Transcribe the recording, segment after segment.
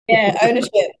Yeah,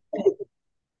 ownership.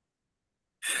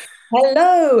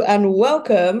 Hello and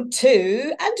welcome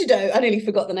to Antidote. I nearly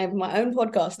forgot the name of my own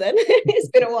podcast then. It's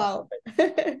been a while.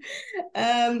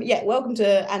 Yeah, welcome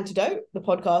to Antidote, the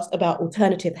podcast about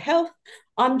alternative health.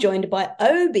 I'm joined by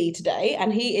Obi today,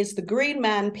 and he is the Green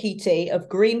Man PT of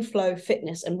Greenflo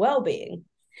Fitness and Wellbeing.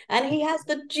 And he has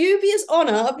the dubious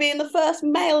honor of being the first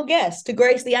male guest to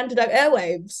grace the Antidote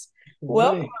airwaves.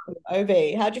 Welcome, Hey.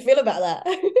 Obi. How do you feel about that?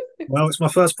 Well, it's my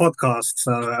first podcast,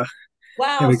 so here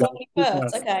Wow, we so go. many Who's firsts.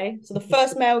 first? Okay. So the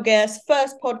first male guest,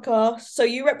 first podcast. So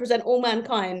you represent all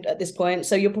mankind at this point.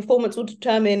 So your performance will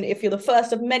determine if you're the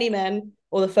first of many men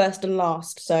or the first and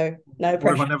last. So no Or if I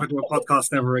pressure. never do a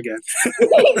podcast ever again.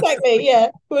 Exactly. Yeah.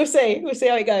 We'll see. We'll see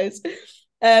how it goes.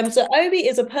 So Obi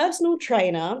is a personal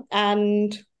trainer,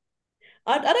 and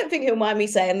I don't think he'll mind me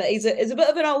saying that he's a bit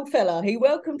of an old fella. He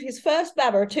welcomed his first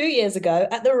babber 2 years ago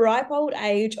at the ripe old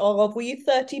age of, were you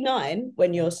 39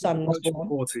 when your son was Approaching born?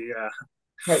 40, yeah.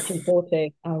 Approaching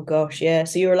 40. Oh gosh, yeah.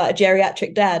 So you were like a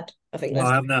geriatric dad. I think Well,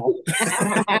 that's I am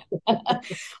now.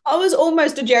 I was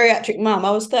almost a geriatric mum.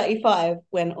 I was 35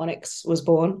 when Onyx was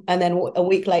born, and then a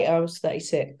week later I was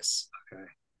 36. Okay.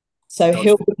 So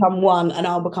he'll Dodged become one and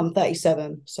I'll become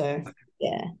 37. So it.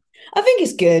 yeah. I think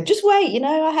it's good. Just wait,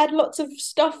 I had lots of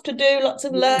stuff to do, lots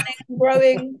of Yeah. learning and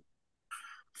growing. Yeah.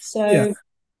 So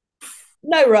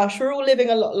no rush. We're all living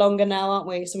a lot longer now, aren't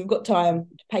we? So we've got time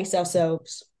to pace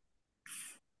ourselves.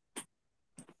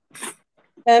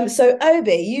 So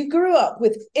Obi, you grew up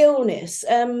with illness.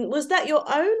 Was that your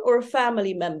own or a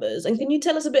family member's? And can you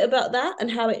tell us a bit about that and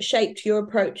how it shaped your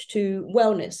approach to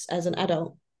wellness as an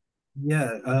adult?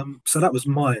 Yeah. So that was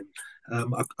mine.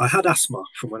 I had asthma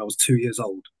from when I was 2 years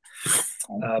old.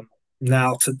 Um,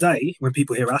 Now, today, when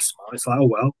people hear asthma, it's like, oh,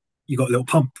 well, you got a little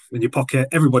pump in your pocket.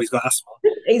 Everybody's got asthma.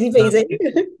 Easy peasy.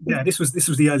 Yeah, this was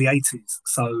the early 80s.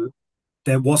 So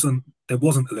there wasn't a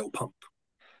little pump.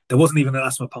 There wasn't even an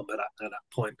asthma pump at that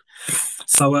point.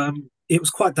 So it was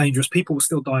quite dangerous. People were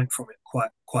still dying from it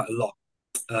quite a lot.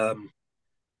 Um,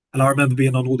 and I remember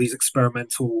being on all these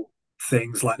experimental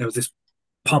things. Like there was this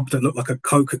pump that looked like a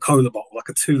Coca-Cola bottle, like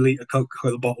a 2 liter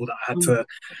Coca-Cola bottle that I had to,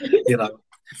 you know.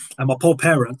 And my poor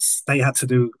parents, they had to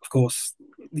do, of course,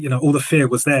 all the fear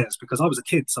was theirs because I was a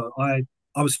kid, so I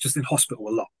was just in hospital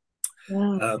a lot.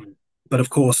 Wow. But of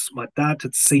course, my dad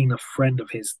had seen a friend of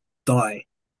his die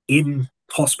in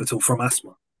hospital from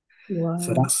asthma. So Wow.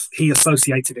 that's he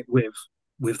associated it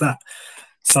with that.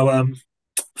 So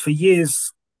for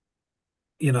years,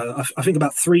 I think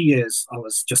about 3 years, I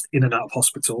was just in and out of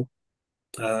hospital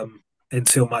um,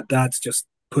 until my dad just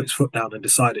put his foot down and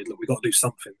decided, look, we got to do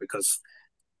something because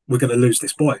we're going to lose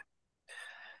this boy.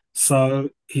 So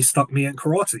he stuck me in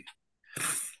karate,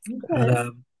 and Okay.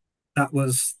 that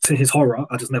was to his horror.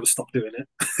 I just never stopped doing it.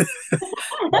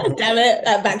 Damn it,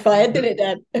 that backfired, didn't it,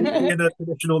 Dad? Being a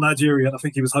traditional Nigerian, I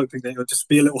think he was hoping that it would just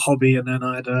be a little hobby, and then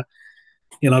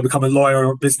I'd become a lawyer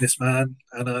or a businessman.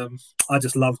 And I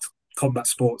just loved combat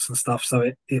sports and stuff.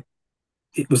 So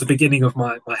it was the beginning of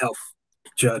my health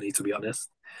journey, to be honest.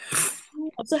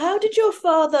 So how did your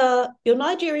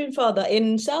Nigerian father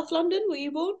in South London, were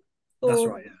you born? That's Or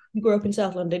right. you grew up in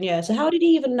South London, yeah. So how did he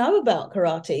even know about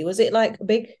karate? Was it like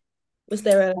big, was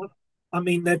there a Yeah. I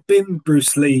mean, there'd been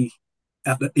Bruce Lee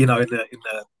in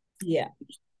the yeah.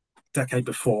 decade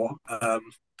before, and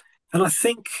I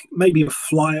think maybe a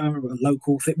flyer, a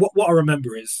local thing. What I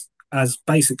remember is, as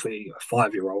basically a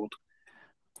 5 year old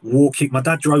walking, my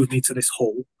dad drove me to this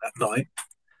hall at night.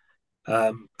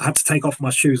 I had to take off my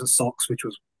shoes and socks, which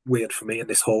was weird for me in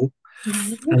this hall.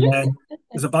 And then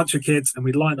there's a bunch of kids, and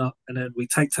we line up, and then we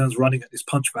take turns running at this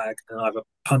punch bag, and either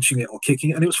punching it or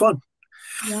kicking it, and it was fun.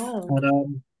 Wow.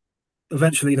 And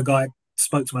eventually, the guy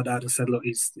spoke to my dad and said, "Look,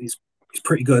 he's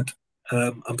pretty good.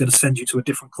 I'm going to send you to a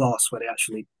different class where they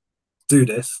actually do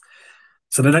this."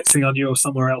 So the next thing I knew, I was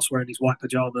somewhere else wearing these white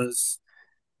pajamas,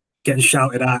 getting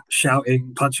shouted at,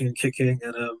 shouting, punching and kicking,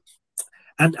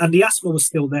 and the asthma was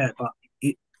still there, but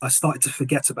I started to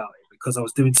forget about it because I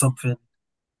was doing something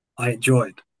I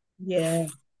enjoyed. Yeah.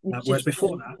 Whereas Just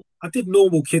before that, I did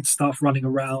normal kid stuff, running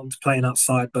around, playing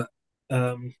outside, but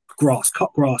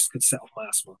cut grass could set off my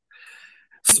asthma.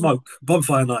 Smoke,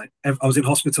 bonfire night. I was in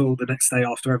hospital the next day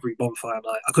after every bonfire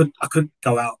night. I couldn't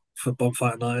go out for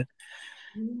bonfire night.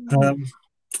 mm, Um,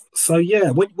 so yeah,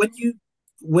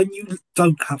 when you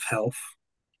don't have health,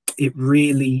 it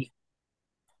really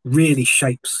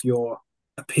shapes your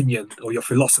opinion or your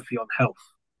philosophy on health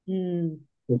mm.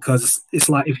 because it's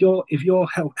like if you're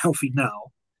healthy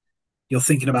now, you're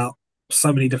thinking about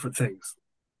so many different things.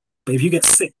 But if you get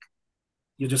sick,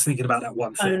 you're just thinking about that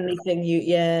one thing. Only thing you,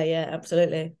 yeah, yeah,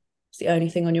 absolutely. It's the only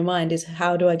thing on your mind is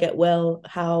how do I get well?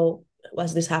 How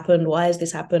has this happened? Why has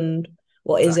this happened?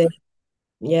 What is it? Exactly.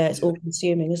 Yeah, it's Yeah. all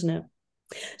consuming, isn't it?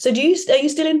 So are you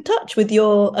still in touch with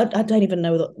your I don't even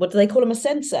know what do they call him, a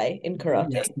sensei in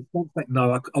Yes. karate?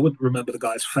 No, I wouldn't remember the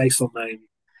guy's face or name.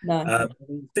 No.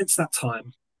 Since that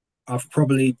time, I've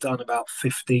probably done about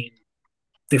 15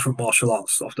 different martial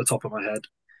arts off the top of my head.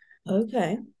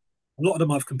 Okay. A lot of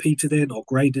them I've competed in or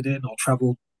graded in or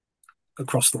traveled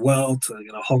across the world to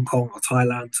Hong Kong or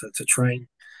Thailand to train.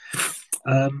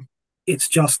 Um, it's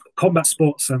just combat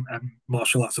sports and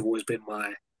martial arts have always been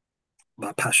my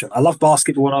passion. I loved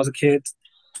basketball when I was a kid.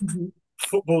 Mhm.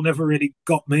 Football never really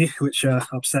got me, which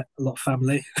upset a lot of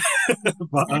family.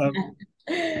 But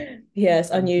Yeah, it's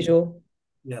unusual.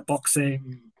 yeah,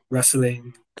 boxing,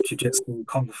 wrestling, jiu-jitsu,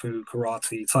 kung fu,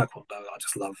 karate, taekwondo. I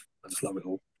just love it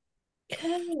all.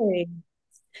 Okay.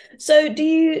 So do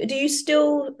you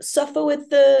still suffer with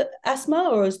the asthma,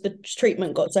 or has the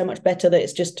treatment got so much better that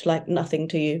it's just like nothing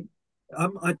to you?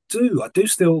 I do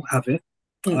still have it.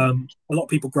 Hmm. A lot of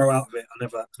people grow out of it.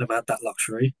 Never had that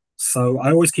luxury. So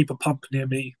I always keep a pump near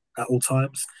me at all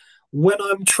times. When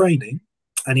I'm training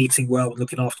and eating well and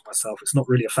looking after myself, it's not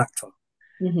really a factor.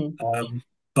 Hmm. Um,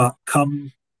 but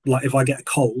come like if I get a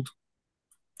cold,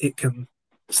 it can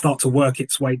start to work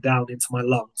its way down into my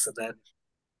lungs, and then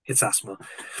it's asthma.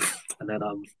 And then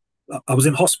I was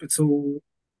in hospital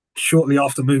shortly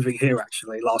after moving here,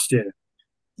 actually last year,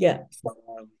 Yeah. so,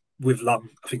 with lung.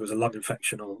 I think it was a lung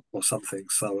infection or something.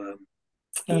 So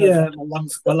Okay. yeah, my Got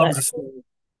lungs that are still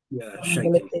shaky.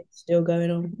 vulnerability still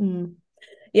going on. Mm.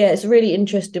 Yeah, it's a really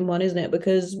interesting one, isn't it?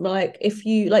 Because like if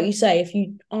you like you say, if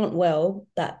you aren't well,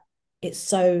 that it's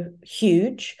so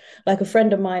huge. Like a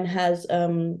friend of mine has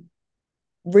in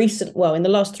the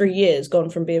last 3 years gone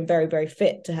from being very, very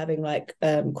fit to having like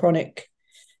chronic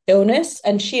illness.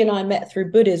 And she and I met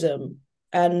through Buddhism,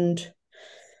 and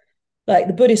like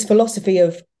the Buddhist philosophy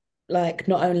of like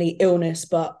not only illness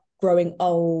but growing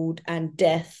old and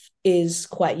death is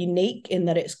quite unique in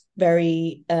that it's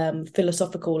very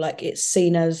philosophical. Like it's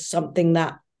seen as something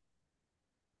that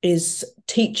is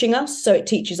teaching us. So it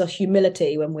teaches us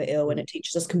humility when we're ill, and it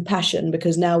teaches us compassion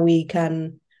because now we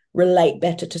can relate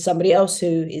better to somebody else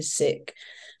who is sick.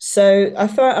 So I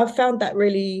found that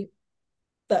really,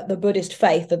 that the Buddhist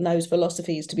faith and those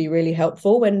philosophies to be really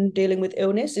helpful when dealing with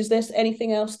illness. Is there any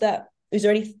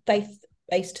faith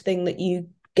based thing that you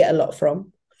get a lot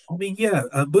from? I mean, yeah,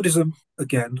 Buddhism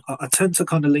again. I tend to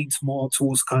kind of lean more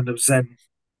towards kind of Zen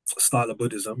style of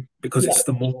Buddhism because Yeah. it's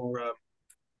the more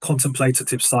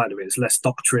contemplative side of it. It's less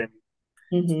doctrine,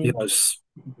 you Mm-hmm. know,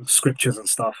 scriptures and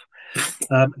stuff.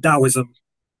 Taoism,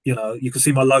 you can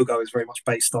see my logo is very much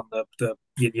based on the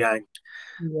yin yang.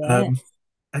 Yeah. Um,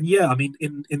 and yeah, I mean,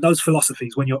 in those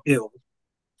philosophies, when you're ill,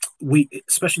 we,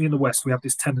 especially in the West, we have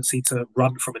this tendency to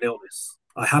run from an illness.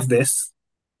 I have this,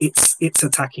 it's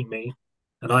attacking me,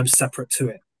 and I'm separate to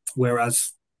it.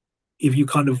 Whereas if you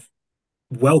kind of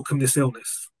welcome this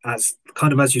illness as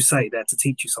kind of as you say, there to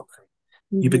teach you something,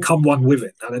 you Mm-hmm. become one with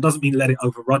it. Now, that doesn't mean let it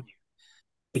overrun you,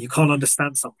 but you can't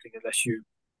understand something unless you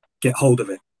get hold of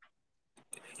it.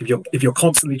 If you're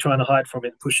constantly trying to hide from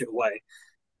it and push it away,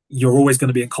 you're always going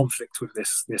to be in conflict with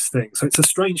this thing. So it's a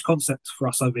strange concept for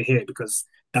us over here because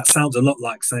that sounds a lot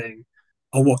like saying,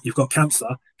 "Oh, what, you've got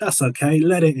cancer? That's okay,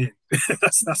 let it in."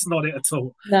 That's not it at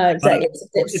all. No, exactly. It's a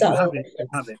bit If you have subtle. it, you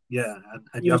have it. Yeah,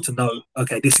 and you have Mm. to know,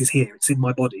 okay, this is here. It's in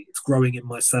my body. It's growing in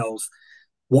my cells.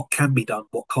 What can be done?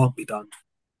 What can't be done?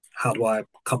 How do I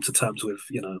come to terms with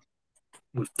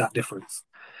with that difference?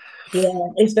 Yeah,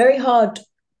 it's very hard,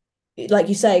 like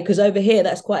you say, because over here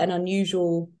that's quite an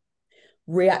unusual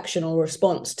reaction or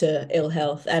response to ill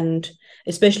health, and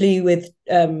especially with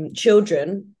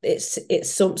children,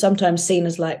 sometimes seen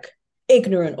as like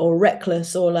ignorant or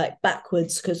reckless or like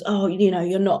backwards because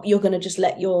you're going to just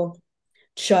let your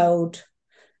child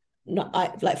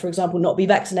like for example not be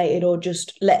vaccinated, or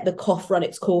just let the cough run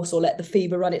its course, or let the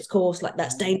fever run its course, like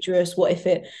that's dangerous, what if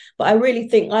it. But I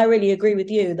really agree with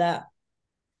you that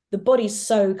the body's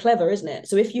so clever, isn't it?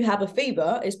 So if you have a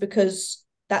fever, it's because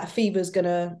that fever's going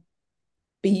to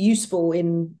be useful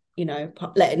in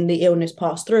letting the illness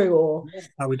pass through. Or Yeah,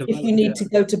 how we if you develop. need Yeah, to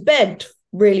go to bed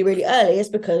really, really early, it's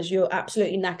because you're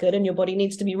absolutely knackered and your body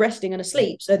needs to be resting and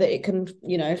asleep so that it can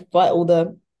fight all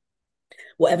the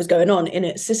whatever's going on in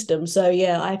its system. So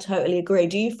yeah, I totally agree.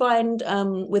 Do you find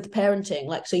with parenting,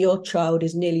 like, so your child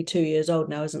is nearly 2 years old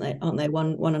now, isn't they? Aren't they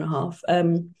one and a half?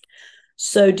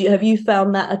 So have you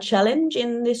found that a challenge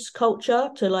in this culture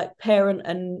to like parent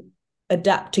and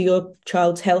adapt to your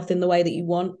child's health in the way that you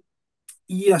want?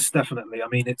 yes, definitely. I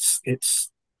mean, it's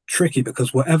tricky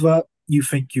because whatever you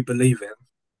think you believe in,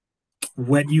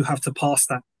 when you have to pass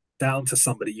that down to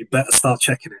somebody, you better start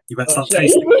checking it. You better Gosh, start yeah, you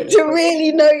tasting need to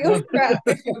really know your it. crap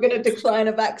if you're going to decline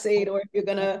a vaccine or if you're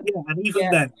going to, Yeah, and even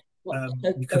yeah, then, what,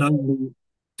 you can okay. only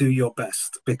do your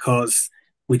best because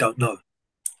we don't know.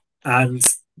 And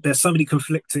there's so many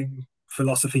conflicting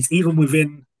philosophies, even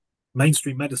within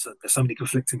mainstream medicine. There's so many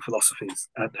conflicting philosophies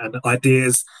and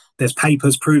ideas. There's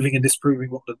papers proving and disproving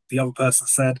what the other person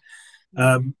said.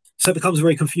 So it becomes a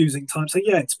very confusing time. So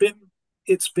yeah, it's been.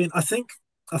 I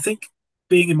think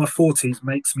being in my 40s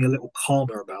makes me a little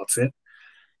calmer about it,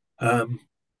 um,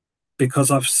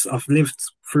 because I've lived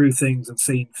through things and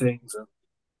seen things, and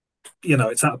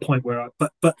it's at a point where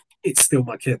but it's still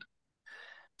my kid.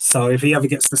 So if he ever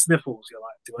gets the sniffles, you're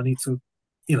like, do I need to?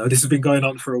 This has been going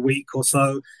on for a week or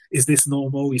so. Is this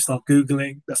normal? You start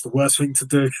Googling. That's the worst thing to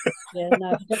do. Yeah,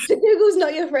 no, Dr. Google's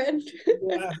not your friend.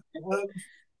 Yeah.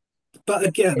 But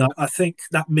again, I think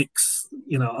that mix,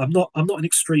 I'm not an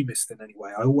extremist in any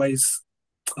way. I always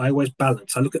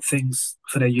balance. I look at things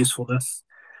for their usefulness.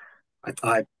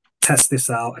 I test this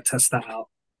out. I test that out.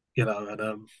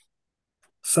 And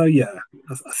so yeah,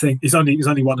 I think he's only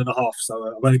 1.5. So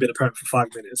I've only been a parent for 5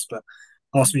 minutes. But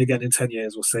ask me again in 10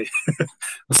 years, we'll see.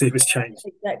 We'll see if it's changed.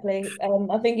 Exactly.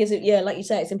 I think yeah, like you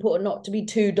say, it's important not to be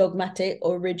too dogmatic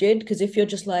or rigid because if you're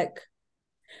just like,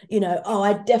 oh,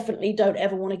 I definitely don't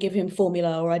ever want to give him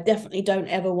formula or I definitely don't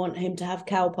ever want him to have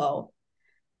Calpol,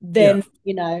 Yeah,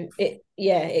 then,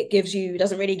 it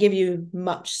doesn't really give you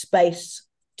much space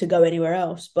to go anywhere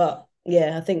else. But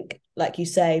yeah, I think, like you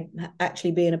say,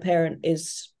 actually being a parent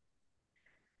is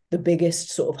the biggest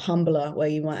sort of humbler where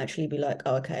you might actually be like,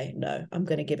 oh, okay, no, I'm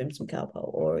going to give him some Calpol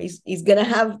or he's going to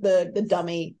have the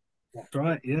dummy. that's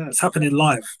right. Yeah, it's happening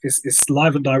live. It's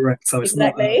live and direct. So it's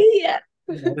not. Exactly. Yeah.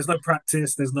 There's no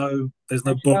practice. There's no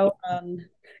book. Well done.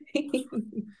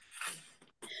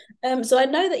 So I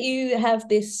know that you have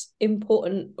this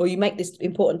important, or you make this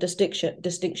important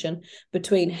distinction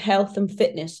between health and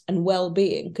fitness and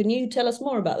well-being. Can you tell us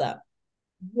more about that?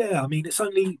 Yeah, I mean, it's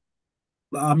only.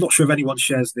 I'm not sure if anyone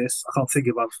shares this. I can't think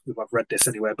if I've read this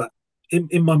anywhere, but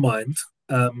in my mind,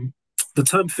 um, the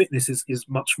term fitness is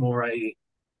much more a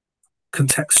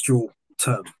contextual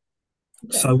term.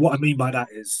 Okay. So what I mean by that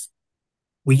is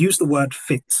we use the word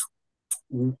fit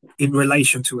in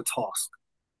relation to a task.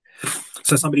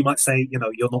 So somebody might say,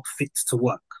 you're not fit to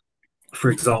work, for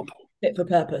example. Fit for We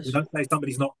purpose. don't say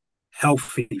somebody's not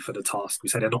healthy for the task. We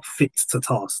say they're not fit to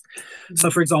task. So,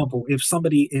 Mhm. for example, if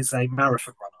somebody is a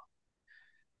marathon runner,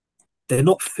 they're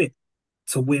not fit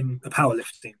to win a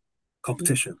powerlifting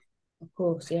competition. Of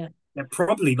course, yeah. They're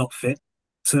probably not fit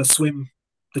to swim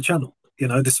the channel.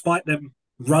 Despite them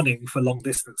running for long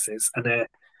distances, and their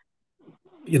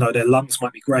lungs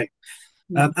might be great,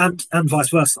 Mm. and vice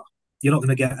versa. You're not going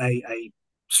to get a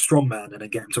strong man and then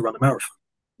get him to run a marathon.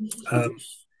 Um,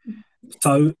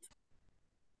 so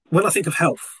when I think of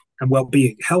health and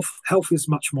well-being, health is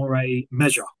much more a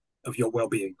measure of your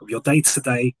well-being, of your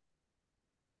day-to-day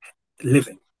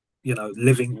living.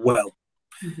 Living well,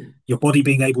 Mhm. your body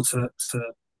being able to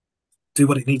do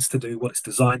what it needs to do, what it's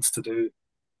designed to do.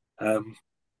 Um,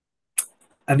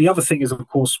 and the other thing is, of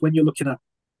course, when you're looking at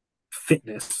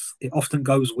fitness, it often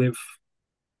goes with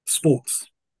sports.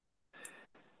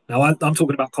 Now, I'm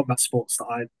talking about combat sports that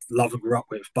I love and grew up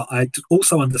with, but I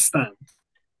also understand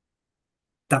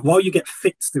that while you get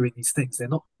fit doing these things, they're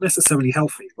not necessarily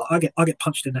healthy. Like I get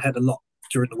punched in the head a lot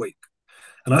during the week,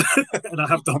 and I and I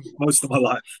have done most of my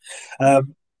life.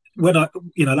 Um, when like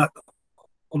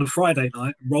on a Friday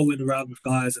night, rolling around with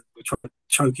guys and we're trying to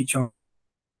choke each other,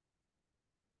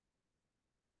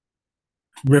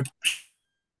 rib,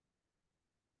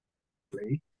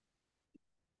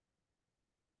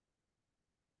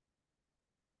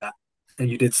 and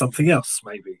you did something else,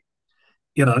 maybe.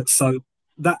 So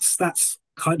that's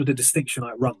kind of the distinction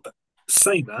I run. But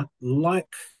saying that,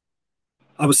 like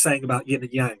I was saying about yin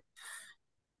and yang,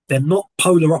 they're not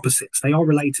polar opposites. They are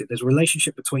related. There's a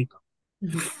relationship between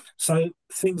them. Mhm. So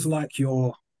things like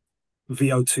your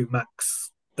VO2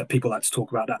 max that people like to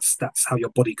talk about, that's how your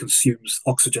body consumes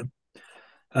oxygen.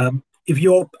 If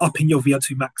you're upping your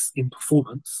VO2 max in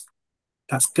performance,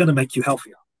 that's going to make you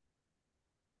healthier.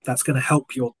 That's going to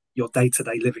help your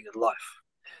day-to-day living and life.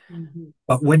 Mhm.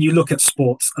 But when you look at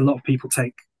sports, a lot of people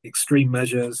take extreme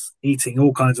measures, eating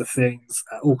all kinds of things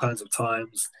at all kinds of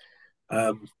times.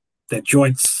 Um, their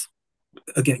joints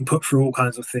are getting put through all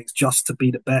kinds of things just to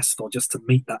be the best or just to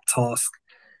meet that task.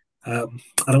 I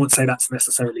don't want to say that's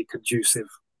necessarily conducive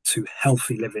to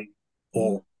healthy living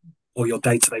Mhm. or your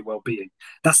day-to-day well-being.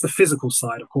 That's the physical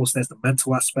side. Of course, there's the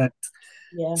mental aspect.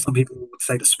 Yeah. Some people would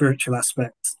say the spiritual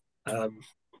aspect. Um,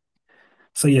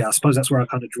 so yeah, I suppose that's where I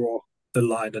kind of draw the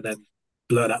line, and then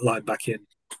blur that line back in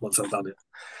once I've done it.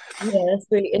 Yeah, that's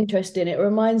really interesting. It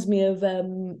reminds me of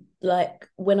like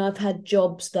when I've had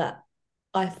jobs that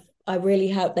I I really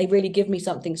have they really give me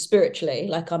something spiritually,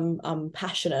 like I'm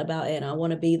passionate about it and I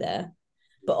want to be there.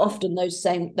 But often those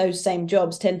same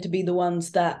jobs tend to be the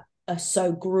ones that are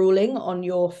so grueling on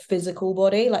your physical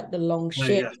body, like the long Oh,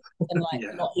 shift yeah, and like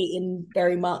yeah. not eating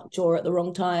very much or at the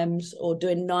wrong times or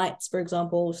doing nights, for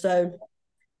example. So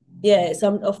yeah, it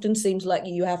often seems like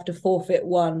you have to forfeit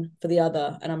one for the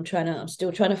other, and I'm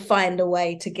still trying to find a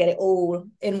way to get it all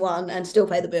in one and still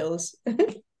pay the bills.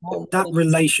 That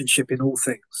relationship in all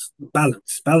things,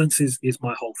 balance is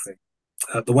my whole thing.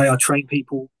 The way I train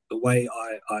people, the way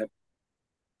I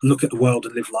look at the world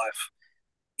and live life,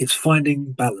 it's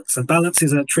finding balance. And balance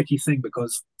is a tricky thing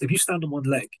because if you stand on one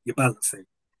leg, you're balancing.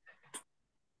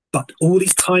 But all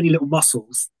these tiny little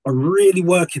muscles are really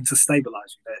working to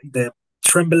stabilize you. They're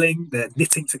trembling, they're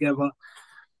knitting together.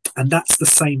 And that's the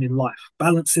same in life.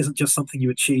 Balance isn't just something you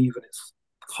achieve and it's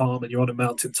calm and you're on a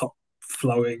mountaintop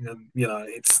flowing. And,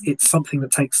 it's something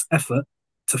that takes effort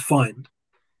to find.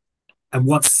 And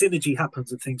once synergy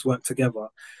happens and things work together,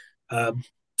 um,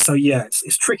 so yeah,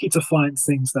 it's tricky to find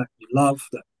things that you love,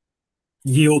 that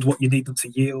yield what you need them to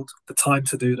yield, the time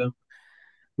to do them.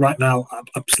 Right now,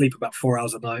 I sleep about 4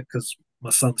 hours a night because my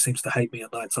son seems to hate me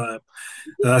at night time.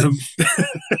 Um,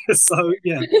 so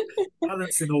yeah,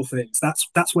 balance in all things.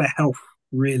 That's where health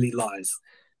really lies.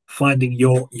 Finding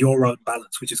your own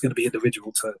balance, which is going to be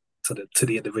individual to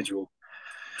the individual.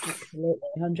 Absolutely,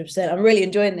 100%. I'm really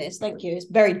enjoying this. Thank you. It's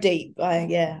very deep.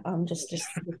 I'm just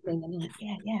listening and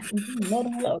like,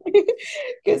 nodding along.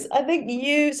 Because I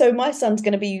think so my son's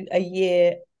going to be a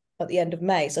year at the end of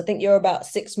May. So I think you're about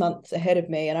 6 months ahead of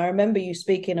me. And I remember you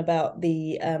speaking about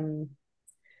I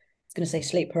was going to say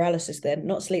sleep paralysis then,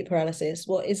 not sleep paralysis.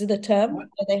 What is it a term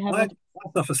that they have I, like I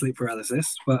suffer sleep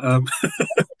paralysis, but oh,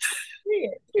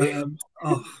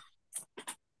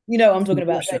 you know what I'm talking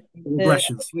about, regression, the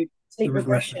regression, sleep, the sleep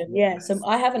regression. regression. Yeah. So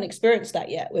I haven't experienced that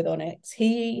yet with Onyx.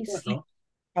 He sleeps. Oh,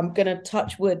 I'm gonna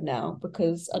touch wood now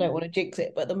because I don't want to jinx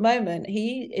it. But at the moment,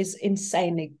 he is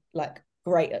insanely like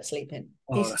great at sleeping.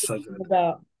 He that's sleeps so from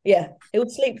good. he'll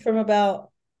sleep from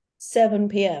about 7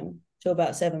 p.m. to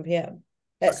about 7 p.m.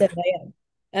 at Okay, 7 a.m.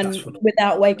 that's and phenomenal.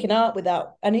 without waking up,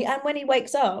 and when he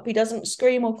wakes up, he doesn't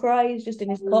scream or cry. He's just in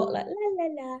his cot like la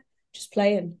la la, just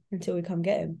playing until we come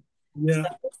get him. So Yeah,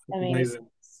 I mean, amazing.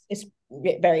 it's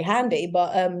very handy,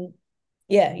 but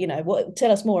yeah,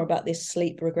 tell us more about this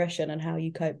sleep regression and how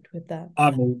you coped with that.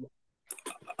 I mean,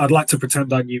 I'd like to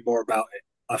pretend I knew more about it.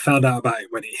 I found out about it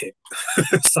when it hit.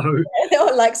 So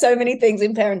Like so many things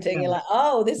in parenting, yeah, you're like,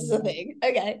 oh, this is a thing.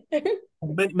 Okay.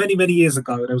 many years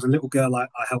ago, there was a little girl I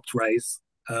helped raise,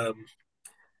 um,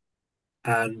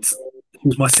 and she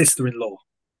was my sister-in-law.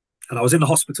 And I was in the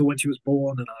hospital when she was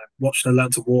born, and I watched her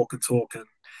learn to walk and talk. And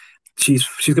she's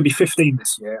going to be 15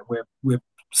 this year. And we're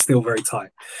still very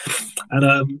tight.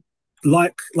 And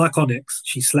like Onyx,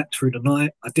 she slept through the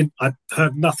night. I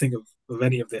heard nothing of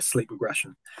any of this sleep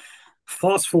regression.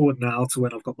 Fast forward now to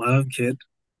when I've got my own kid,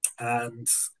 and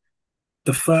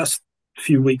the first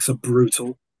few weeks are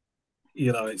brutal.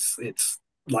 It's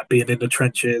like being in the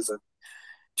trenches and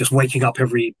just waking up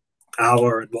every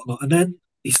hour and whatnot. And then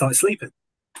he started sleeping,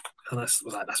 and I was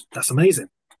like, that's amazing.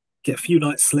 Get a few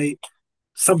nights sleep.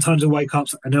 Sometimes I wake up,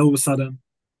 and then all of a sudden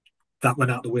that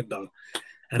went out the window.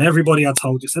 And everybody I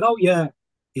told just said, "Oh yeah,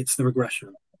 it's the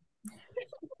regression."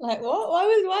 Like what?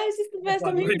 Why is this the first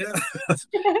time hearing Yeah.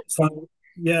 it? So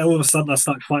yeah, all of a sudden I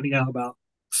started finding out about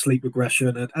sleep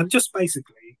regression and just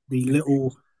basically the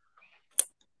little,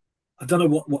 I don't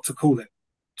know what to call it,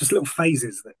 just little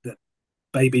phases that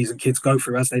babies and kids go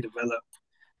through as they develop.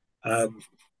 Um,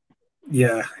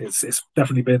 yeah, it's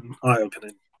definitely been eye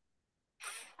opening.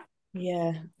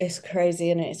 Yeah, it's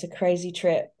crazy, and it's a crazy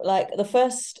trip. Like the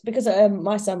first, because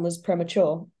my son was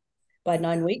premature by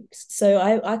 9 weeks, so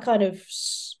I kind of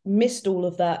missed all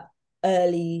of that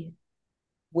early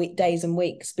weekdays and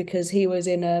weeks because he was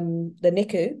in the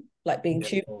NICU, like being Yeah,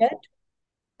 tube fed.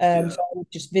 So yeah, I would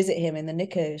just visit him in the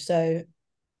NICU. So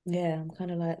yeah, I'm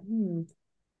kind of like, I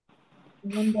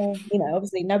wonder,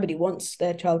 obviously nobody wants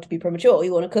their child to be premature.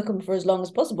 You want to cook them for as long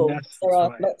as possible. yes, There that's are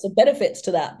right. lots of benefits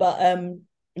to that, but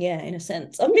yeah, in a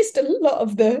sense, I missed a lot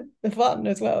of the fun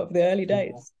as well of the early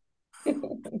Yeah, days.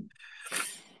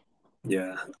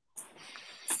 yeah.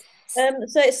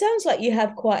 So it sounds like you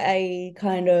have quite a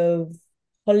kind of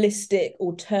holistic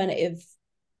alternative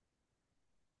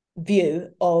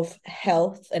view of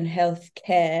health and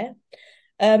healthcare.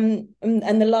 And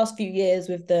the last few years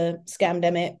with the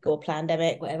scamdemic or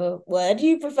plandemic, whatever word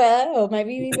you prefer, or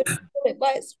maybe you even call it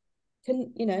by its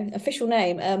official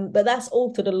name, but that's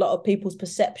altered a lot of people's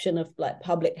perception of like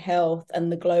public health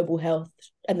and the global health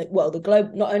and the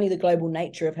globe, not only the global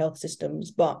nature of health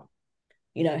systems, but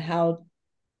how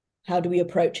do we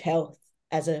approach health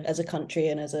as a country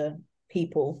and as a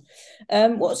people.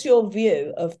 What's your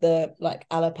view of the like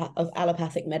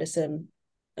allopathic medicine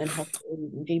and hospital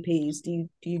and GPs? Do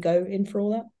you go in for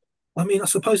all that? I mean, I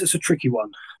suppose it's a tricky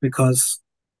one because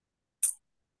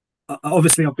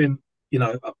obviously I've been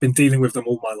dealing with them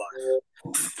all my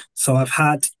life. So I've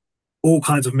had all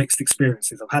kinds of mixed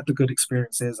experiences. I've had the good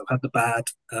experiences, I've had the bad.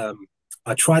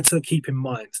 I try to keep in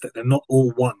mind that they're not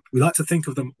all one. We like to think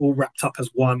of them all wrapped up as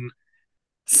one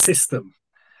system.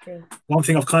 True. One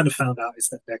thing I've kind of found out is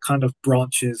that they're kind of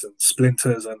branches and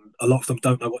splinters, and a lot of them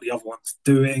don't know what the other one's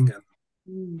doing.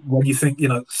 And when you think,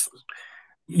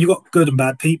 you got good and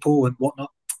bad people and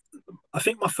whatnot, I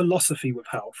think my philosophy with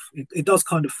health, it does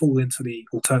kind of fall into the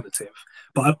alternative,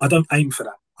 but I don't aim for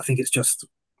that. I think it's just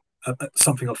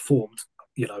something I've formed,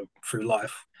 through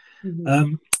life.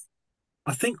 Mm-hmm.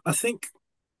 I think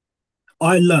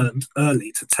I learned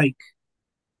early to take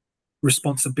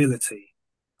responsibility,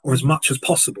 or as much as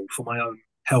possible, for my own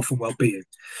health and well-being.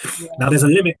 Yeah. Now, there's a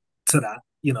limit to that.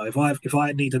 If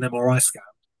I need an MRI scan,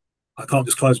 I can't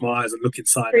just close my eyes and look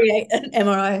inside Create an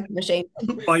MRI machine.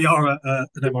 an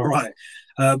MRI.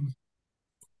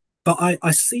 But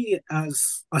I see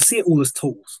it all as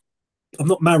tools. I'm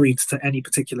not married to any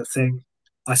particular thing.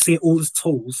 I see it all as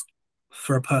tools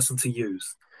for a person to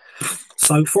use.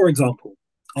 So, for example,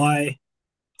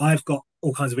 I've got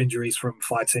all kinds of injuries from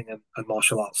fighting and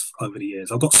martial arts over the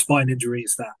years. I've got spine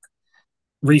injuries that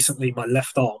recently my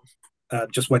left arm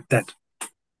just went dead.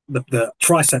 The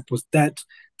tricep was dead.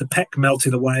 The pec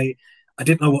melted away. I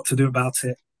didn't know what to do about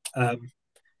it.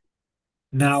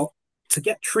 Now, to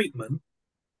get treatment,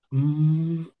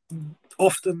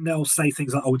 often they'll say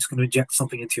things like, "Oh, it's going to inject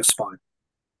something into your spine."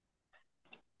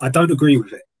 I don't agree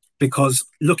with it because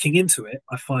looking into it,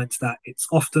 I find that it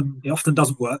often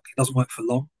doesn't work. It doesn't work for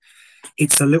long.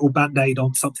 It's a little band-aid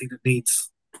on something that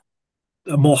needs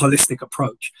a more holistic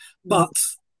approach. But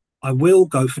I will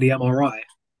go for the MRI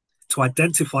to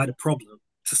identify the problem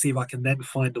to see if I can then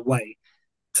find a way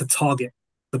to target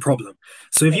the problem.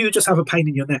 So if you just have a pain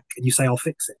in your neck and you say, "I'll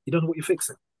fix it," you don't know what you're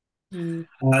fixing. The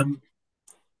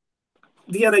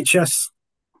NHS,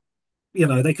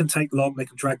 they can take long, they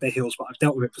can drag their heels, but I've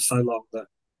dealt with it for so long that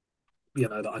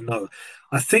I know.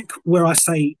 I think where I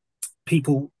say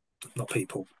not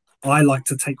people, I like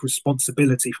to take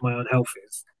responsibility for my own health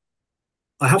is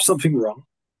I have something wrong.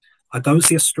 I go and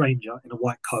see a stranger in a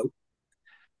white coat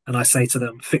and I say to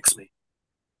them, "Fix me."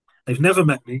 They've never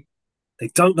met me. They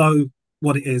don't know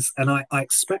what it is. And I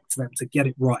expect them to get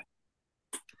it right.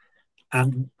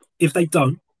 And if they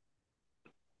don't,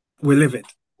 we're livid.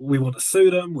 We want to sue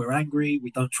them. We're angry.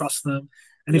 We don't trust them.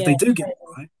 And if Yeah. they do get it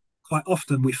right, quite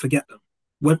often we forget them.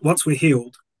 Once we're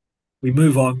healed, we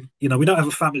move on. We don't have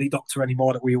a family doctor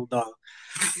anymore that we all know.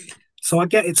 So I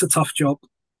get it's a tough job.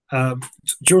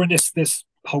 During this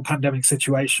whole pandemic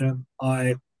situation,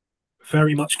 I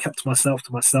very much kept myself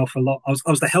to myself a lot. I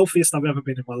was the healthiest I've ever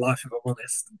been in my life, if I'm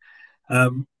honest.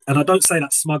 And I don't say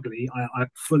that smugly. I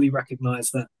fully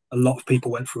recognize that a lot of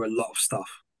people went through a lot of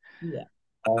stuff. Yeah.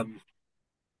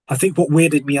 I think what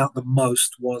weirded me out the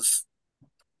most was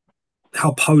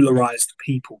how polarized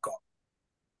people got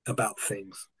about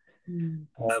things.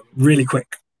 Really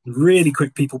quick,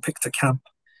 people picked a camp.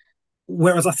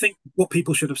 Whereas I think what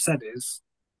people should have said is,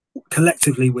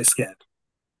 collectively, we're scared,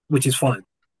 which is fine.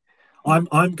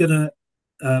 I'm gonna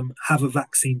have a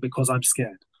vaccine because I'm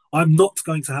scared. I'm not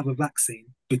going to have a vaccine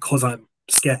because I'm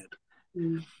scared.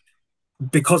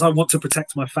 Because I want to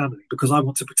protect my family, because I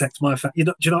want to protect my family.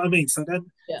 Do you know what I mean? So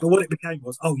then, but what it became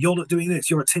was, "Oh, you're not doing this.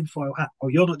 You're a tinfoil hat. Oh,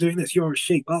 you're not doing this. You're a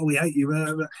sheep. Oh, we hate you."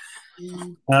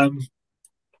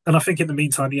 And I think in the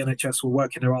meantime, the NHS were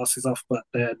working their asses off, but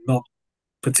they're not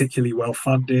particularly well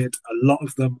funded. A lot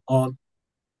of them aren't.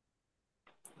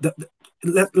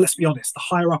 Let's be honest. The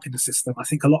higher up in the system, I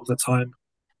think a lot of the time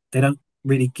they don't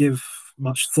really give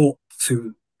much thought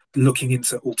to looking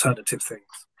into alternative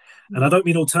things. And I don't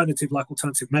mean alternative like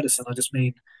alternative medicine. I just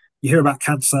mean you hear about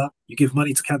cancer, you give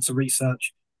money to cancer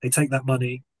research, they take that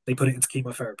money, they put it into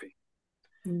chemotherapy.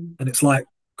 And it's like,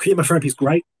 chemotherapy is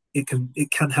great, it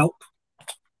can help.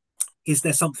 Is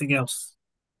there something else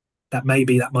that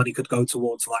maybe that money could go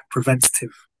towards, like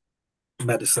preventative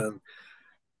medicine,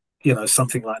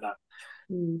 something like that?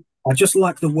 I just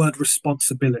like the word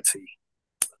responsibility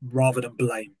rather than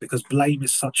blame, because blame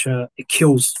is it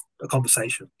kills a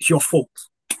conversation. It's your fault.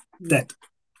 Dead.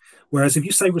 Whereas if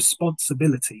you say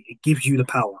responsibility, it gives you the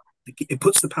power. It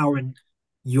puts the power in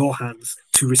your hands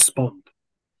to respond.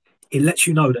 It lets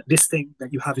you know that this thing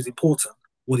that you have is important.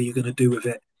 What are you going to do with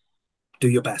it? Do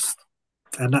your best.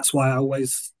 And that's why I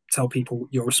always tell people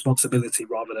your responsibility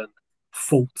rather than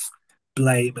fault,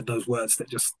 blame, and those words that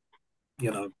just,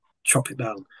 you know, chop it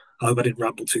down. I hope I didn't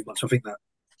ramble too much. I think that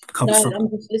No, covers something. I'm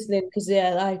just listening because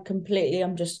yeah, I completely.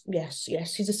 I'm just yes,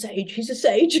 yes. He's a sage. He's a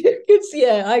sage. It's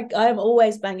yeah. I'm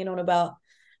always banging on about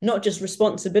not just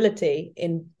responsibility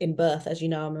in birth, as you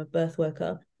know, I'm a birth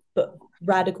worker, but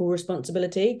radical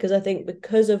responsibility because I think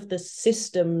because of the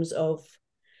systems of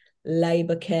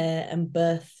labor care and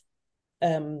birth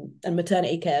and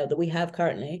maternity care that we have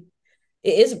currently,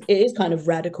 it is kind of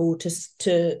radical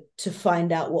to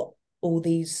find out what all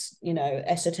these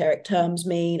esoteric terms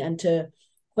mean and to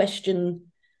question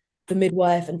the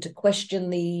midwife and to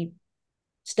question the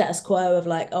status quo of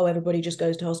like, oh, everybody just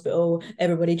goes to hospital,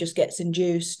 everybody just gets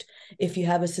induced. If you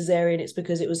have a cesarean, it's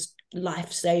because it was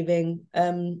life saving.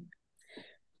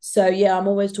 So yeah, I'm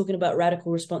always talking about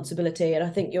radical responsibility, and I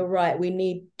think you're right. We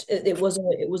need it was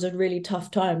a really tough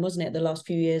time, wasn't it, the last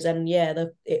few years? And yeah,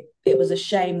 it was a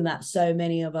shame that so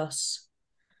many of us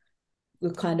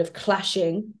were kind of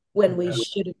clashing when we Yeah,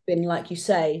 should have been, like you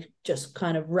say, just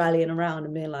kind of rallying around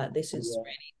and being like, this is yeah.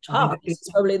 really I mean, tough. This is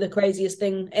probably the craziest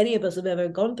thing any of us have ever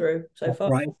gone through so far.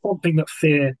 right, it's something that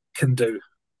fear can do.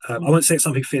 I Mm. won't say it's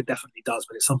something fear definitely does,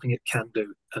 but it's something it can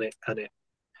do. And it,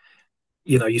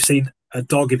 you know, you've seen a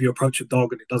dog, if you approach a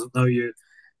dog and it doesn't know you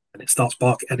and it starts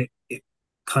barking, and it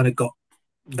kind of got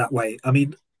that way. I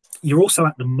mean, you're also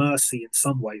at the mercy in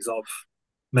some ways of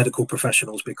medical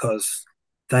professionals because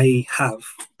they have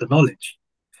the knowledge.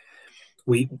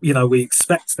 We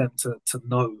expect them to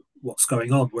know what's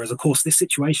going on, whereas of course this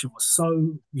situation was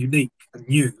so unique and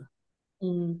new.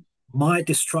 Mm. My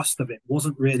distrust of it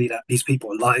wasn't really that these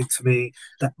people are lying to me.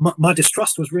 That my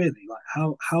distrust was really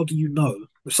like, how do you know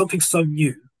with something so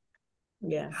new?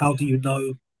 Yeah. How do you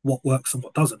know what works and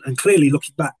what doesn't? And clearly,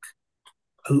 looking back,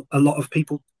 a lot of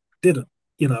people didn't.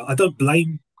 I don't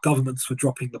blame governments for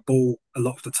dropping the ball a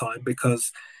lot of the time,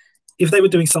 because if they were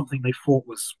doing something they thought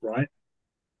was right,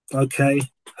 okay.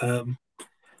 Um,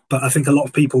 but I think a lot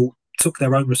of people took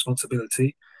their own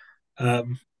responsibility,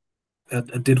 um,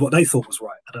 and did what they thought was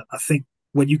right. And I think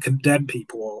when you condemn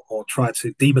people, or try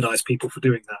to demonize people for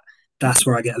doing that, that's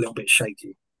where I get a little bit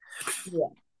shaky. Yeah.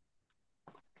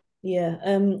 Yeah.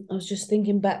 I was just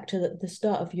thinking back to the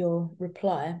start of your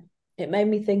reply. It made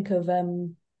me think of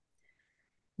the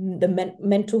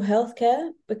mental health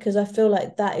care because I feel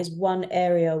like that is one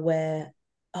area where,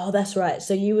 oh, that's right.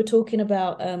 So you were talking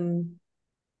about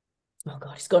oh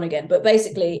God, it's gone again. But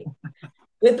basically,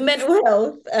 with mental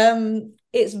health,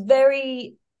 it's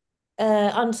very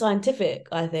unscientific,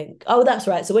 I think. Oh, that's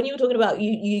right. So when you were talking about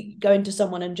you going to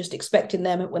someone and just expecting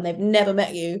them when they've never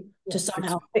met you Yeah, to fix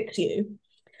somehow me. fix you,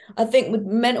 I think with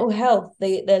mental health,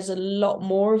 there's a lot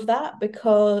more of that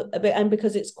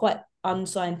because it's quite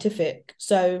unscientific.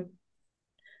 So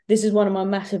this is one of my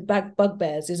massive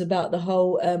bugbears is about the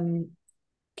whole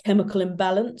chemical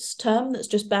imbalance term that's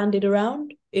just bandied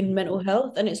around in mental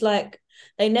health, and it's like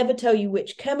they never tell you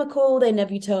which chemical, they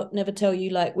never tell you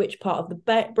like which part of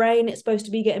the brain it's supposed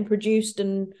to be getting produced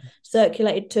and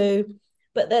circulated to,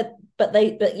 but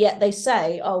yet they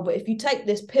say, oh, but if you take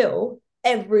this pill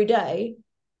every day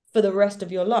for the rest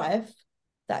of your life,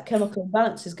 that chemical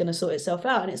imbalance is going to sort itself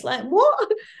out. And it's like, what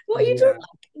are you Yeah,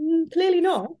 talking? Clearly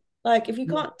not. Like, if you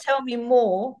yeah. can't tell me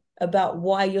more about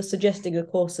why you're suggesting a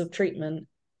course of treatment,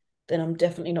 then I'm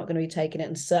definitely not going to be taking it,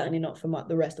 and certainly not for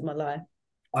the rest of my life.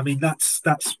 I mean, that's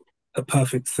a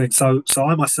perfect thing. So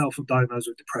I myself am diagnosed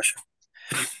with depression,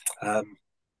 um,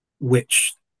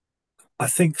 which I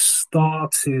think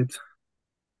started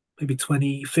maybe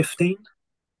 2015.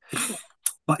 Okay.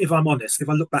 But if I'm honest, if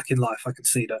I look back in life, I can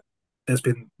see that there's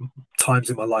been times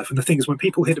in my life. And the thing is, when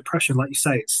people hear depression, like you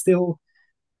say, it's still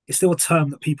a term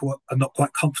that people are not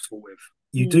quite comfortable with.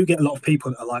 You Mm. do get a lot of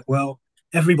people that are like, well,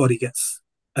 everybody gets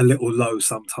a little low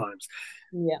sometimes.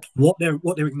 Yeah. What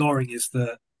they're ignoring is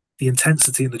the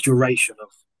intensity and the duration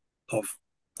of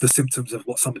the symptoms of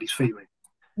what somebody's feeling.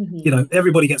 Mm-hmm.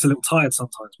 Everybody gets a little tired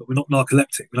sometimes, but we're not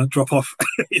narcoleptic. We don't drop off,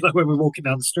 when we're walking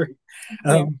down the street.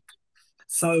 Yeah.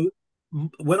 So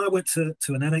when I went to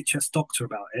an NHS doctor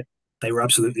about it, they were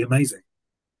absolutely amazing.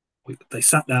 They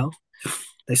sat down,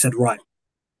 they said, right,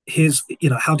 here's,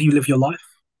 how do you live your life?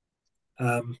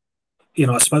 Um,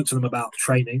 I spoke to them about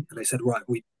training, and they said, right,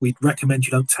 we'd recommend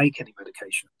you don't take any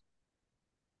medication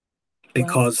Wow.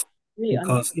 because, Really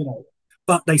because, unusual.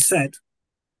 but they said,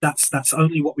 that's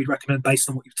only what we recommend based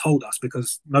on what you've told us,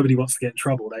 because nobody wants to get in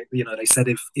trouble. They said,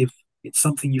 if it's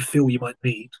something you feel you might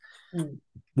need, Mm.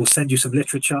 we'll send you some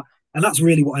literature. And that's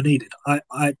really what I needed.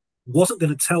 I wasn't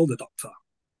going to tell the doctor.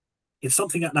 It's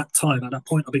something at that time, at that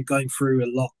point, I've been going through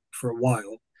a lot for a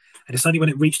while. And it's only when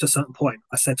it reached a certain point,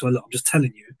 I said to her, look, I'm just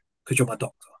telling you because you're my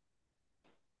doctor.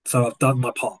 So I've done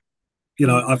my part.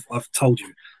 Mm. I've told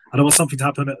you. I don't want something to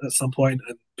happen at some point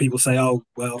and people say, oh,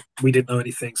 well, we didn't know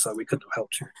anything, so we couldn't have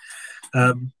helped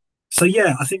you. So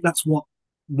yeah, I think that's what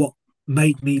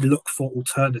made me look for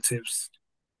alternatives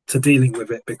to dealing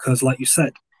with it because, like you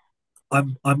said,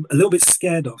 I'm a little bit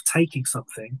scared of taking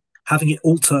something, having it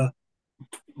alter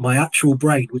my actual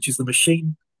brain, which is the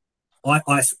machine I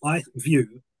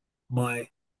view my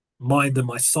mind and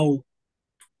my soul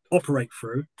operate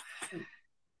through.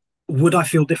 Would I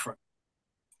feel different?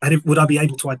 And would I be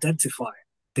able to identify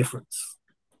difference?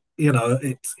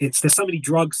 It's there's so many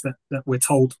drugs that we're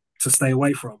told to stay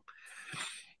away from.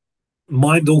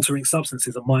 Mind altering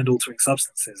substances are mind altering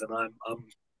substances, and I'm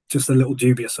just a little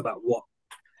dubious about what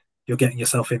you're getting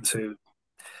yourself into.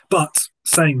 But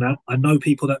saying that, I know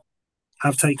people that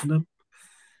have taken them.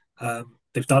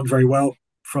 They've done very well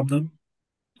from them.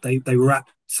 They were at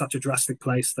such a drastic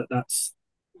place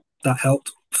that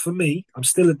helped. For me, I'm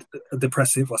still a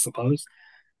depressive, I suppose.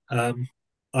 Um,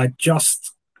 I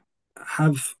just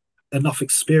have enough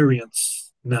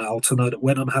experience now to know that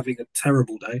when I'm having a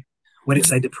terrible day, when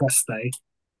it's a depressed day,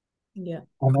 Yeah.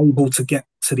 I'm able to get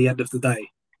to the end of the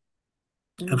day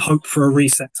and Mm. hope for a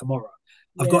reset tomorrow.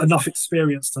 I've got Yeah. enough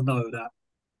experience to know that,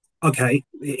 okay,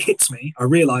 it hits me. I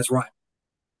realize, right,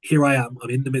 here I am. I'm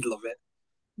in the middle of it.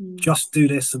 Mm. Just do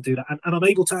this and do that. And I'm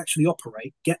able to actually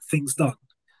operate, get things done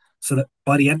so that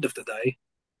by the end of the day,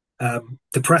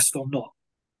 depressed or not,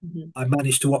 Mhm. I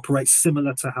managed to operate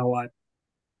similar to how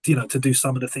to do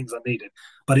some of the things I needed.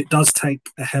 But it does take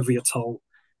a heavier toll.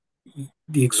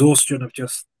 The exhaustion of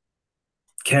just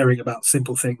caring about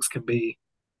simple things can be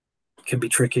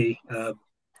tricky.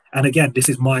 And again, this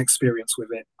is my experience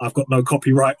with it. I've got no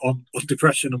copyright on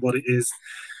depression and what it is.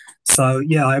 So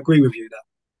yeah, I agree with you that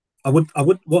I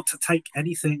wouldn't want to take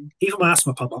anything, even my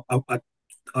asthma pump.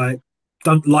 I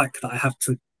don't like that I have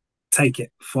to take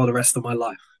it for the rest of my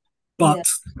life. Yeah. But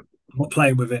I'm not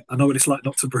playing with it. I know what it's like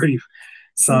not to breathe.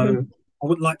 So I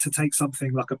wouldn't like to take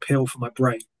something like a pill for my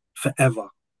brain forever.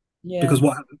 Yeah. Because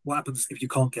what happens if you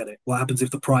can't get it? What happens if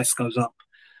the price goes up,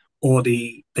 or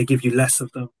they give you less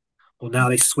of them, or now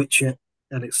they switch it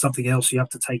and it's something else you have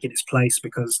to take in its place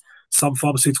because some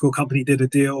pharmaceutical company did a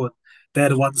deal and they're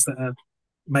the ones that are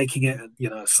making it,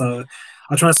 and so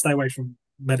I try to stay away from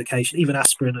medication, even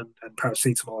aspirin and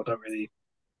paracetamol. I don't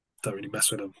really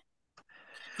mess with them.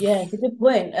 Yeah, it's a good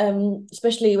point.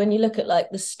 Especially when you look at like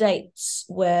the states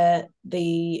where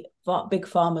the big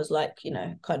farmers, like,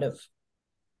 kind of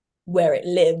where it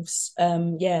lives.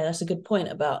 Yeah, that's a good point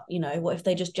about, what if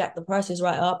they just jack the prices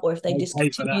right up, or if they They pay for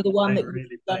discontinue that. the one They that you've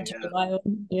really done pay. to Yeah. rely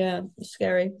on. Yeah, it's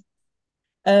scary.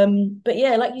 But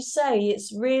yeah, like you say,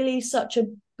 it's really such a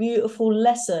beautiful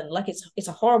lesson. Like it's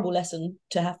a horrible lesson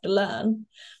to have to learn.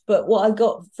 But what I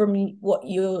got from what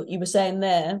you were saying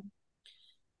there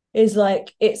is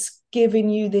like it's giving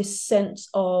you this sense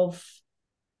of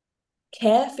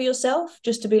care for yourself,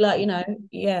 just to be like,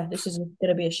 yeah, this is going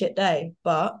to be a shit day,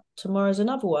 but tomorrow's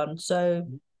another one. So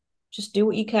just do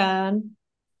what you can,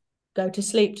 go to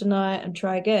sleep tonight and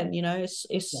try again. It's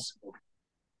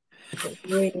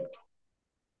really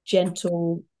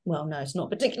gentle. Well, no, it's not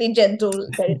particularly gentle,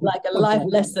 but it's like a life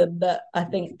lesson that I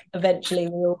think eventually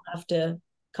we'll have to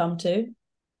come to.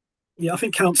 Yeah, I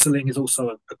think counselling is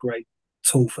also a great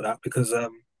tool for that because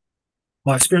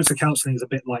my experience of counselling is a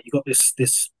bit like you got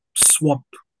this swamp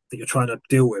that you're trying to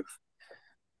deal with,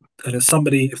 and as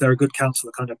somebody, if they're a good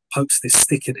counsellor, kind of pokes this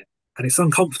stick in it, and it's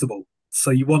uncomfortable, so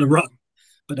you want to run,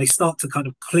 but they start to kind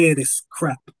of clear this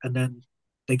crap, and then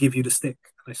they give you the stick,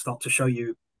 and they start to show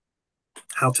you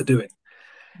how to do it.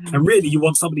 And Mm. really, you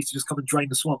want somebody to just come and drain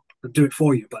the swamp and do it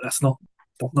for you, but that's not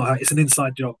how it's an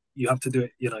inside job. You have to do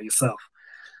it, yourself.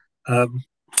 Um,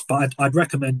 but I'd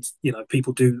recommend,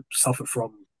 people do suffer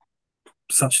from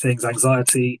such things,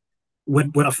 anxiety.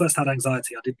 When I first had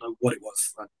anxiety, I didn't know what it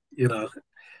was,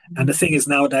 And the thing is,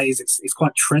 nowadays, it's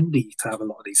quite trendy to have a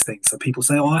lot of these things. So people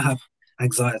say, "Oh, I have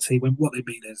anxiety," when what they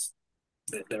mean is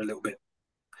they're a little bit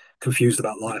confused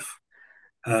about life.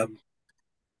 Um,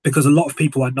 because a lot of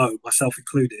people I know, myself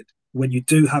included, when you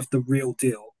do have the real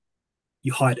deal,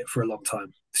 you hide it for a long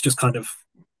time. It's just kind of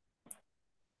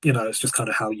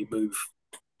how you move,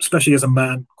 especially as a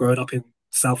man growing up in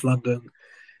South London.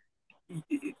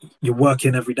 You're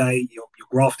working every day, you're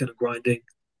grafting and grinding.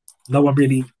 No one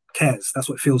really cares. That's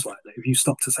what it feels like. If you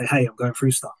stop to say, "Hey, I'm going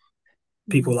through stuff,"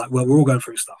 people are like, "Well, we're all going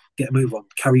through stuff. Get a move on.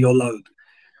 Carry your load."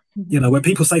 Mm-hmm. When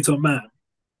people say to a man,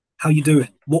 "How you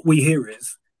doing?" What we hear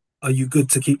is, are you good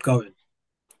to keep going?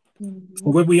 Mhm.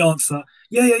 But when we answer,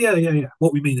 yeah, yeah, yeah, yeah, yeah,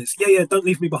 what we mean is, yeah, yeah, don't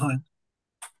leave me behind.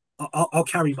 I'll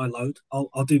carry my load.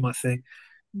 I'll do my thing.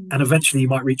 And Mm. eventually you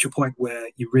might reach a point where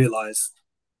you realize,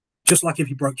 just like if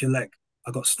you broke your leg,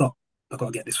 I got to stop. I got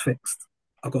to get this fixed.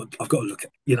 I've got to look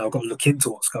at, I've got to look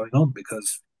into what's going on,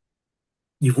 because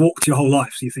you've walked your whole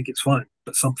life, so you think it's fine,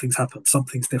 but something's happened.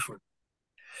 Something's different.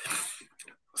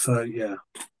 So yeah,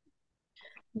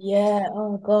 Yeah,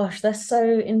 oh gosh, that's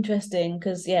so interesting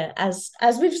because yeah, as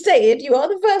we've stated, you are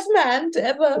the first man to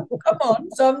ever come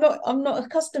on. So I'm not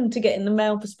accustomed to getting the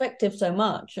male perspective so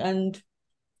much. And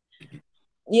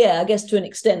yeah, I guess to an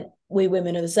extent we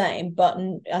women are the same, but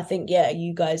I think yeah,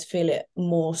 you guys feel it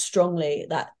more strongly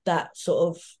that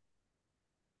sort of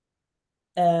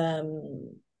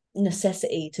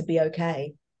necessity to be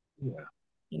okay. yeah,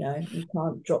 You know, you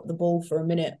can't drop the ball for a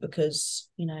minute because,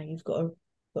 you know,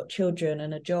 got children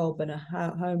and a job and a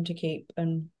home to keep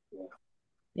and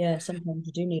yeah, sometimes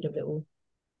you do need a little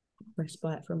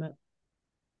respite from it.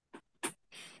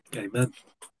 amen.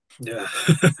 Yeah.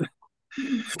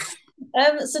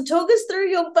 So talk us through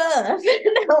your birth.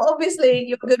 Now, obviously,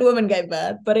 your good woman gave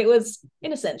birth, but it was,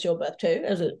 in a sense, your birth too,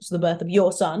 as it's the birth of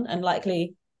your son, and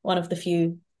likely one of the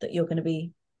few that you're going to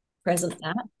be present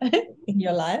at in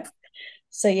your life.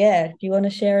 So, yeah, do you want to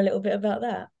share a little bit about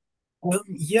that?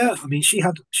 Yeah, I mean, she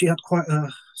had quite a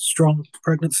strong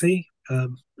pregnancy.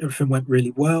 Everything went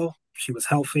really well. She was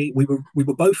healthy. We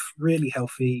were both really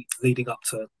healthy leading up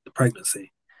to the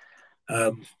pregnancy,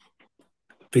 um,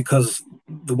 because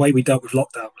the way we dealt with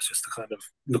lockdown was just to kind of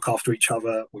look after each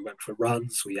other. We went for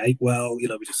runs. We ate well. We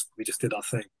just did our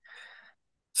thing.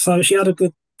 So she had a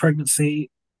good pregnancy.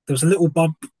 There was a little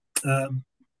bump, um,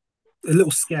 a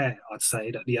little scare, I'd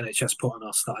say, that the NHS put on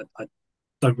us that I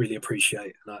don't really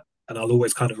appreciate, and I'll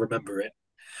always kind of remember it.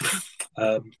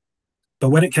 Um, But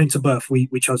when it came to birth, we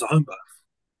chose a home birth.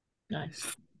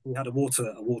 Nice. We had a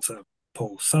water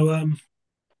pool. So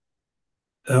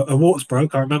her waters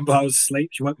broke. I remember I was asleep.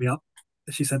 She woke me up.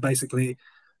 She said basically,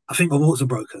 "I think my waters are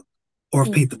broken, or I've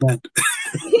Mm. peed the bed."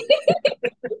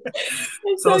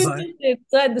 It's So I so was like, interesting.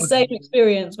 So I had the "Okay." same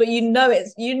experience, but you know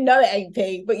it ain't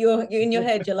pee, but you're in your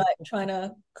head, you're like trying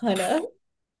to kind of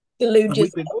delude And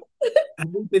we've been yourself.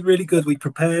 and we've been really good. We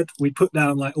prepared. We put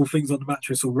down like all things on the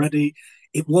mattress already.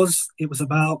 It was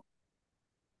about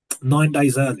 9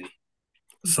 days early.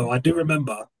 So I do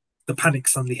remember the panic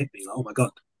suddenly hit me. Like, oh my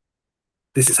god,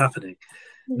 this is happening.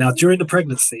 Now, during the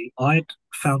pregnancy, I'd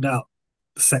found out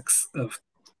the sex of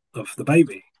the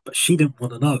baby, but she didn't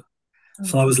want to know.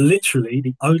 So I was literally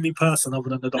the only person other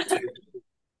than the doctor who knew.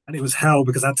 And it was hell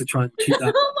because I had to try and keep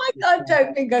that. Oh my God,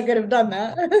 don't think I could have done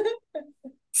that.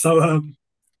 So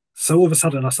so all of a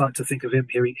sudden I started to think of him.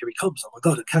 Here he comes. Oh my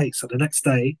god, okay. So the next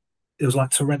day it was like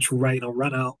torrential rain. I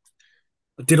ran out.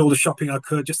 I did all the shopping I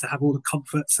could just to have all the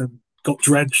comforts and got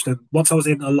drenched. And once I was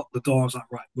in, I locked the door. I was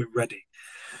like, right, we're ready.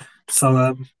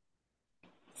 So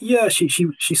yeah,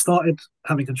 she started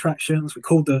having contractions. We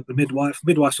called the midwife.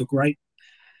 Midwives were great.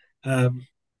 Um,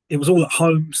 it was all at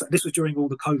home. So this was during all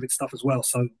the COVID stuff as well.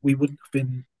 So we wouldn't have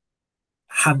been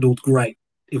handled great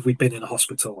if we'd been in a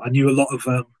hospital. I knew a lot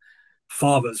of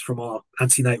fathers from our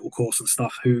antenatal course and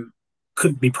stuff who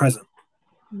couldn't be present.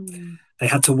 Mm, They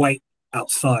had to wait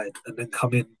outside and then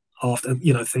come in after,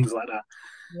 things like that.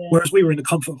 yeah. Whereas we were in the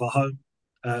comfort of our home.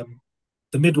 Um,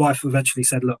 the midwife eventually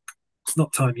said, "Look, it's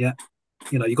not time yet.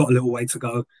 You got a little way to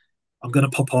go. I'm going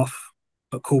to pop off,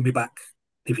 but call me back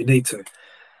if you need to.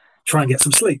 Try and get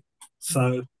some sleep."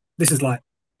 So this is like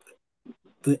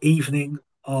the evening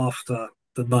after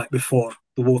the night before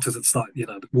the waters had started.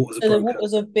 The waters had So the broken.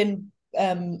 waters have been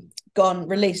gone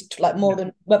released like more Yeah,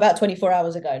 than about 24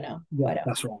 hours ago now. yeah, By now.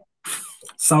 that's right.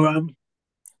 So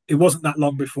it wasn't that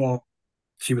long before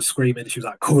she was screaming. She was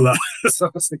like, "Call her!"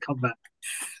 So I said, "Come back."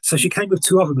 So she came with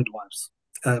two other midwives.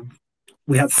 Um,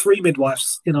 we had three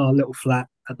midwives in our little flat,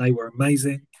 and they were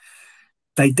amazing.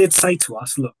 They did say to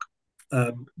us, "Look,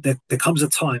 there comes a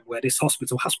time where this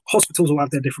hospitals will have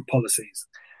their different policies,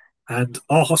 and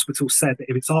our hospital said that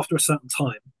if it's after a certain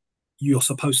time, you're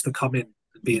supposed to come in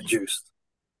and be induced."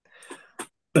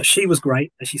 But she was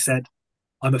great, and she said,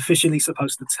 "I'm officially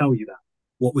supposed to tell you that.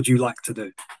 What would you like to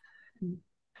do?"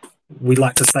 "We'd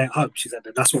like to stay at home," she said,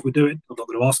 "and that's what we're doing. I'm not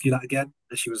going to ask you that again."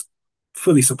 And she was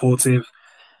fully supportive.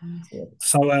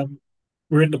 So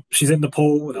she's in the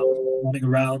pool, and I'm running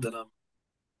around, and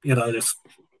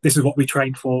this is what we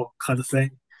trained for, kind of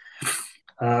thing.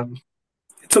 Um,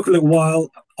 it took a little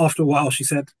while. After a while,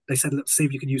 they said, "Let's see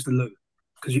if you can use the loo,"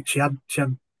 because she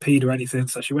hadn't peed or anything.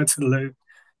 So she went to the loo.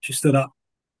 She stood up.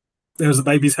 There was a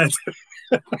baby's head.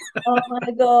 Oh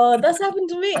my God, that's happened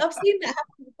to me. I've seen that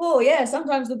happen before. Yeah,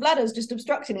 sometimes the bladder's just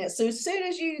obstructing it. So as soon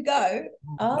as you go,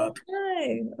 God.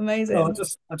 okay, No, amazing.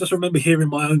 I just remember hearing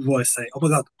my own voice say, "Oh my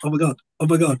god, oh my god, oh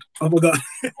my god, oh my god."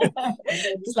 And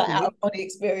then Just like out of literally, body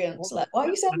experience. Like, why are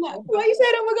you saying and that? Why are you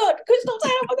saying, oh my God? Could you stop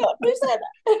saying, oh my God? Who said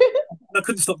that? I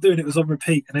couldn't stop doing it. It was on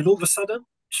repeat. And then all of a sudden,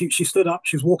 she stood up.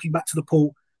 She was walking back to the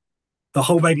pool. The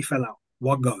whole baby fell out.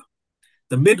 One go.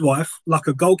 The midwife, like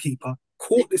a goalkeeper,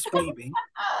 caught this baby.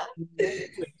 In one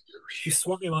flick. She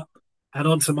swung him up and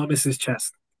onto my missus'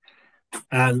 chest,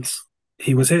 and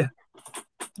he was here.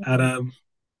 And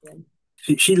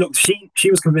she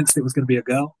was convinced it was going to be a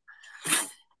girl.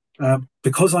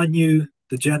 Because I knew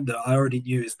the gender, I already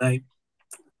knew his name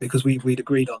because we'd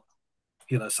agreed on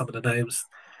some of the names.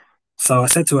 So I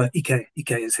said to her, Ike,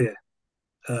 Ike is here.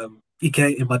 Ike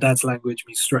in my dad's language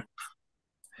means strength.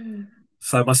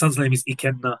 So my son's name is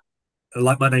Ikenna,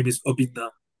 like my name is Obinna.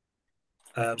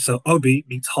 So Obi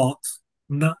means heart,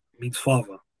 Na means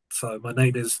father. So my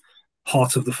name is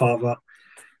Heart of the Father.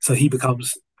 So he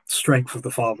becomes strength of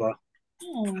the Father,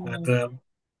 and Oh,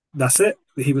 that's it.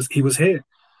 He was here.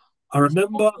 I that's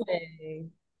remember lovely.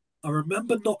 I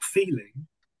remember not feeling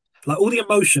like all the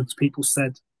emotions people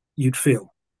said you'd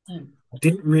feel. Mm, I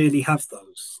didn't really have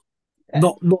those. okay.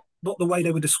 Not the way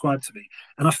they were described to me,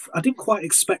 and I didn't quite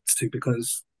expect to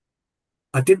because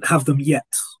I didn't have them yet.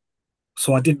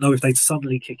 So I didn't know if they'd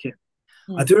suddenly kick in.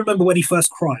 I Mm, do remember when he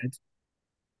first cried,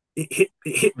 it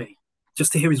hit me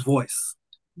just to hear his voice.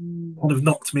 Kind mm, of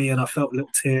knocked me, and I felt a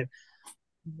little tear.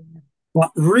 yeah,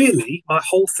 But really, my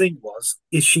whole thing was: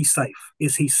 is she safe?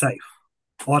 Is he safe?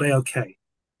 Are they okay?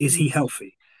 Is mm, he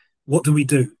healthy? What do we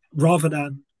do? Rather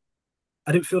than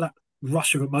I didn't feel that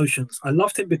rush of emotions. I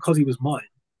loved him because he was mine,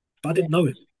 but I yeah, didn't know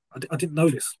him. I didn't know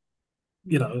this,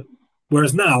 you mm. know.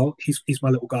 Whereas now he's my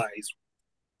little guy.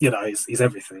 He's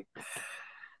everything.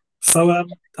 So I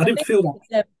I didn't think feel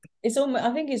that. it's almost.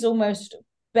 I think it's almost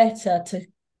better to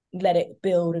let it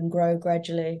build and grow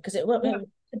gradually because Yeah, it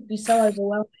could be so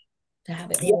overwhelming to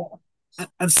have it yeah. all.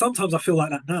 And sometimes I feel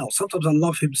like that now. Sometimes I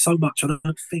love him so much, I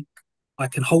don't think I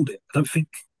can hold it. I don't think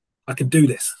I can do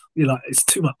this. It's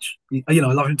too much. I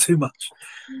love him too much.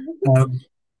 Um,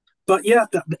 but yeah,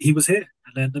 he was here,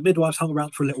 and then the midwives hung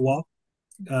around for a little while.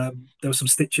 There were some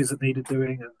stitches that needed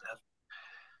doing,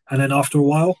 and then after a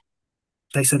while,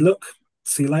 they said, "Look,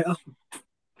 see you later,"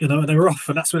 and they were off.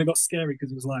 And that's when it got scary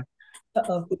because it was like,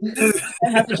 Uh-oh.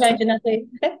 Has he changed nothing?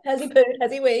 Has he pooed?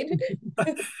 Has he weed?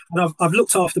 and I've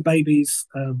looked after babies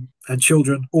and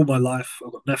children all my life.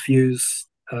 I've got nephews,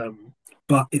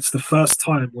 but it's the first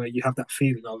time where you have that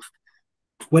feeling of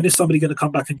when is somebody going to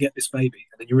come back and get this baby,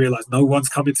 and then you realize no one's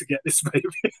coming to get this baby.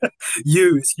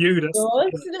 It's you. That's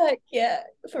Yours? Like, yeah,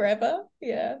 forever.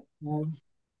 Yeah.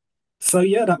 so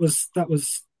yeah. That was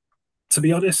to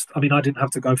be honest. I mean, I didn't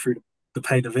have to go through the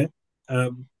pain of it,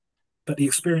 but the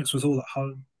experience was all at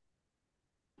home,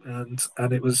 and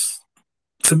it was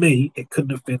to me it couldn't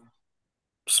have been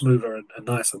smoother and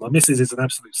nicer. My missus is an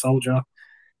absolute soldier.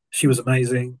 She was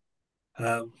amazing.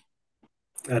 Um,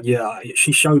 and yeah,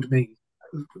 she showed me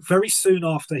very soon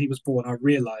after he was born. I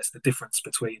realised the difference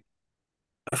between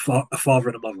a father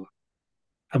and a mother,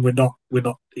 and we're not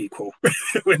equal.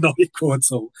 We're not equal at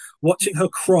all. Watching her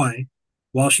cry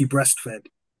while she breastfed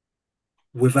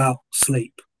without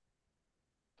sleep,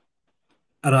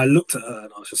 and I looked at her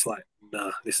and I was just like,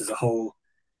 nah, this is a whole.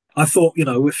 I thought, we're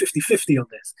 50-50 on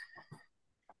this.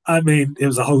 I mean, it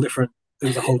was a whole different. It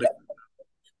was a whole different.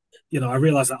 I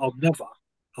realised that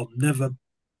I'll never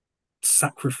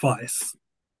sacrifice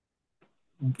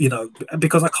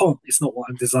because I can't. It's not what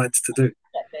I'm designed to do.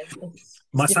 It's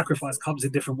My different. sacrifice comes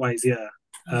in different ways, yeah.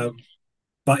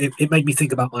 But it made me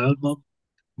think about my own mum,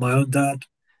 my own dad,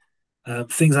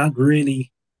 things I hadn't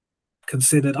really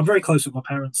considered. I'm very close with my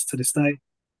parents to this day,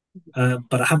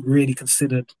 but I hadn't really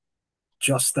considered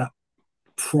just that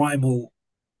primal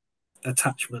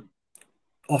attachment.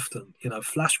 Often,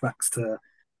 flashbacks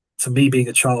to me being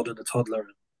a child and a toddler.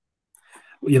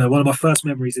 One of my first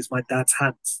memories is my dad's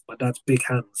hands, my dad's big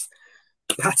hands,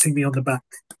 patting me on the back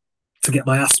to get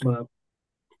my asthma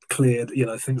cleared,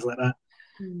 things like that.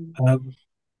 Mm. Um,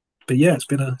 but yeah, it's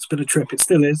been a trip. It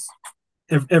still is.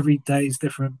 Every day is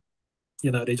different.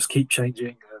 They just keep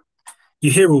changing. You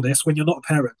hear all this when you're not a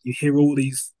parent. You hear all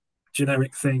these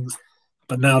generic things,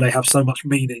 but now they have so much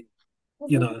meaning.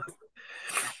 You know.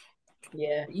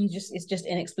 Yeah, it's just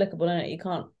inexplicable, isn't it? You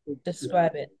can't Yeah.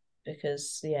 describe it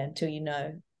because yeah, until you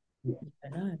know, Yeah. you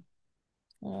don't know.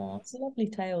 Oh, it's a lovely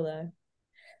tale though.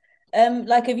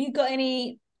 Like have you got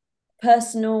any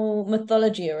personal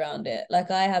mythology around it?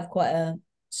 Like I have quite a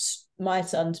my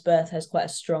son's birth has quite a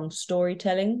strong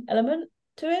storytelling element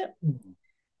to it.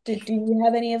 Do you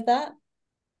have any of that?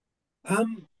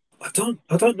 Um, I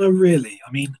don't know really.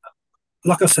 I mean,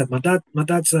 like I said, my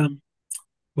dad's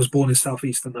was born in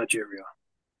southeastern Nigeria,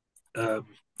 um,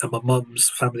 and my mum's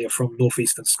family are from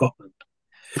northeastern Scotland.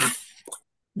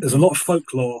 There's a lot of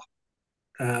folklore,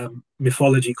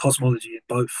 mythology, cosmology in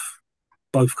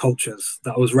both cultures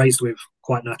that I was raised with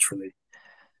quite naturally.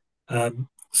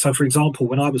 So, for example,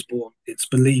 when I was born, it's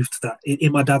believed that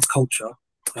in my dad's culture,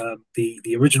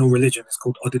 the original religion is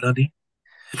called Odinani,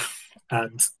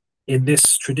 and in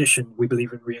this tradition, we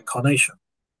believe in reincarnation,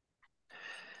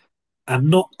 and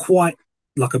not quite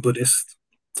like a Buddhist.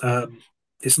 Um,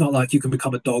 it's not like you can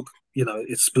become a dog.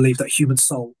 It's believed that human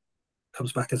soul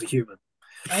comes back as a human.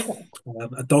 Okay.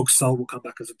 A dog's soul will come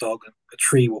back as a dog, and a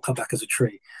tree will come back as a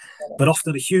tree. But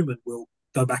often a human will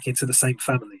go back into the same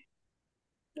family,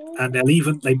 and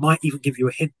they might even give you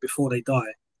a hint before they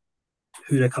die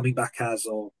who they're coming back as,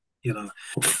 or you know.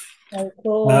 Oh,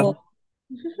 cool. Um,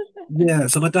 yeah.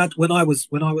 So my dad, when my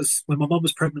mum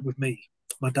was pregnant with me,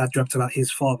 my dad dreamt about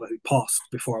his father who passed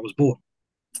before I was born,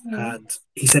 Mhm. and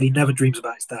he said he never dreams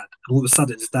about his dad. And all of a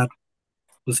sudden, his dad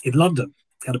was in London.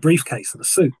 He had a briefcase and a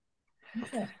suit.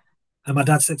 Okay. And my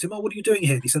dad said to him, "Oh, what are you doing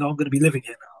here?" And he said, "Oh, I'm going to be living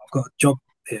here now. I've got a job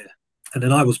here." And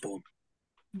then I was born.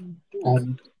 Mhm.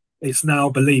 And it's now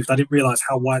believed, I didn't realize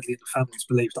how widely in the family it's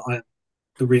believed that I am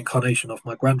the reincarnation of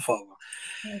my grandfather.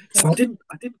 So Okay.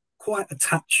 I didn't quite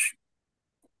attach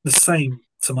the same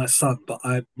to my son, but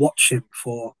I watch him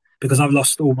because I've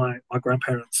lost all my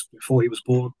grandparents before he was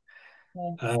born.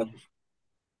 Um,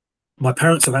 my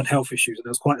parents have had health issues, and there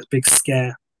was quite a big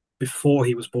scare before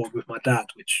he was born with my dad,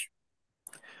 which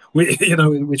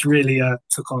really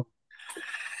took on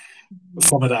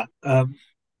some of that.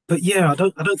 But yeah, I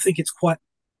don't think it's quite.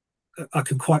 I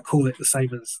can quite call it the same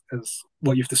as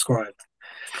what you've described.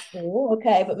 Oh,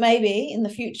 okay, but maybe in the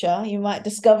future you might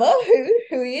discover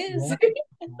who he is.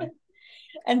 Yeah.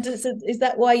 And so is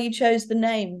that why you chose the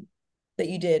name that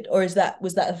you did, or was that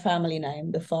a family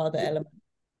name, the father element?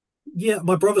 Yeah,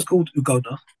 my brother's called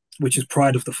Ugona, which is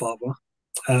pride of the father.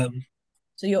 Um,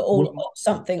 So you're all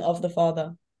something of the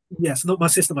father. yes, not my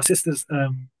sister. My sister's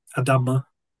Adama,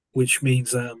 which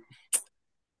means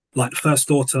like the first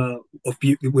daughter of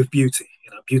beauty with beauty,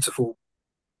 beautiful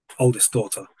oldest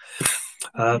daughter.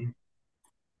 Um,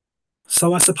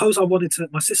 so I suppose I wanted to.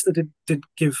 My sister didn't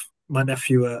give my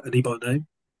nephew an Igbo name.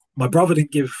 My brother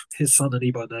didn't give his son an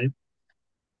Igbo name.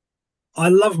 I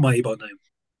love my Igbo name.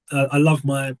 I love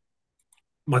my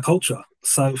culture.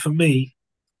 So for me,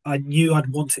 I knew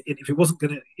I'd want it. If it wasn't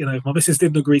gonna, if my missus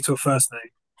didn't agree to a first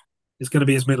name, it's going to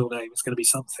be his middle name. It's going to be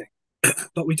something.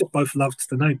 But we just both loved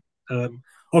the name.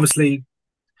 Obviously,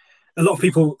 a lot of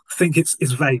people think it's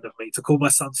vain of me to call my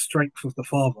son Strength of the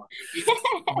Father.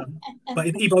 But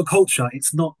in Igbo culture,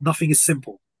 it's not. Nothing is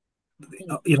simple.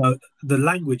 The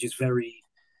language is very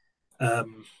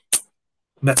um,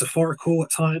 metaphorical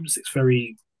at times. It's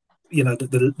very,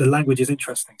 the language is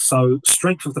interesting. So,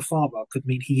 Strength of the Father could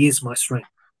mean he is my strength.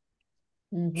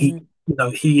 He, Mm-hmm.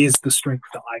 he is the strength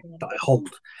that I hold.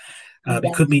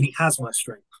 It could mean he has my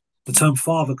strength. The term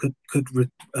father could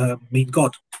mean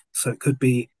God, so it could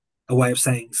be a way of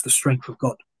saying it's the strength of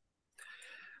God.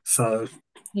 So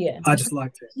Yeah, I just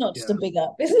liked it. it's not just Yeah, a big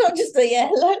up. It's not just a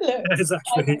look,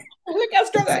 exactly. look how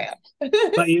strong I am.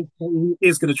 But he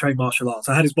is going to train martial arts.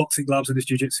 I had his boxing gloves and his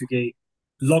jiu-jitsu gi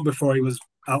long before he was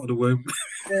out of the womb.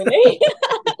 Really?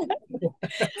 And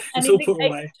It's is all he put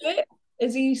taken away. to it?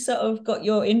 Has he sort of got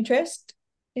your interest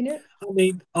in it? I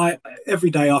mean, I every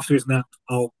day after his nap,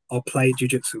 I'll play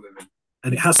jiu-jitsu with him,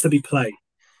 and it has to be play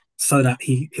so that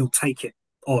he'll take it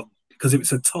on. Because if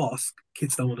it's a task,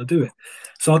 kids don't want to do it.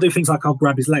 So I'll do things like I'll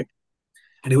grab his leg,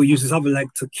 and he'll use his other leg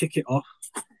to kick it off.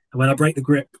 And when I break the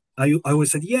grip, I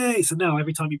always said yay. So now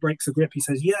every time he breaks a grip, he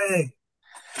says yay.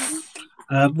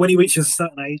 When he reaches a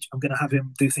certain age, I'm going to have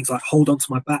him do things like hold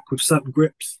onto my back with certain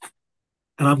grips,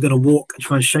 and I'm going to walk and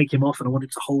try and shake him off, and I want him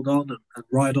to hold on and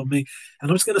ride on me. And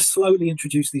I'm just going to slowly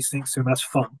introduce these things to him as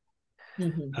fun.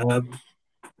 Mm-hmm. Um,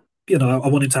 I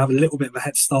want him to have a little bit of a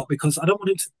head start because I don't want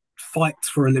him to fight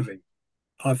for a living.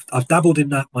 I've dabbled in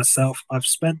that myself. I've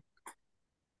spent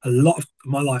a lot of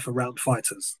my life around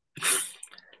fighters,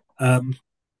 um,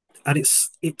 and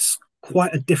it's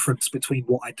quite a difference between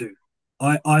what I do.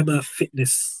 I'm a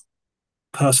fitness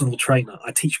personal trainer.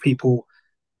 I teach people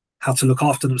how to look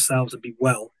after themselves and be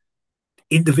well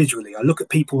individually. I look at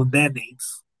people and their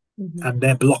needs Mm-hmm. and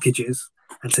their blockages,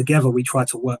 and together we try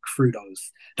to work through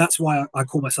those. That's why I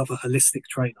call myself a holistic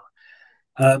trainer.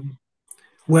 Um,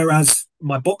 Whereas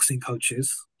my boxing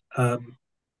coaches, um,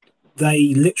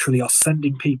 they literally are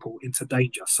sending people into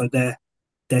danger. So they're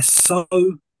so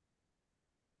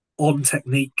on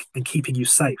technique and keeping you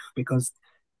safe because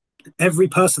every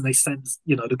person they send,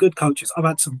 the good coaches. I've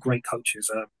had some great coaches.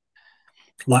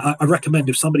 I recommend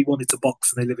if somebody wanted to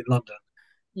box and they live in London,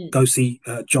 Mm. go see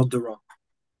John Duron.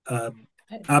 Um,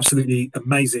 Okay. Absolutely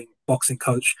amazing boxing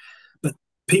coach. But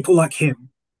people like him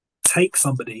take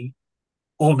somebody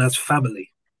on as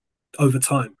family over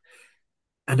time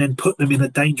and then put them in a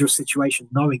dangerous situation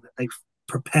knowing that they've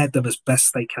prepared them as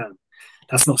best they can.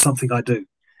 That's not something I do.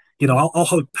 I'll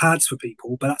hold pads for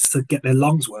people, but that's to get their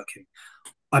lungs working.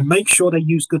 I make sure they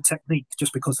use good technique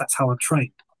just because that's how I'm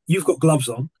trained. You've got gloves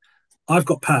on, I've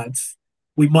got pads.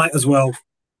 We might as well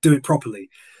do it properly.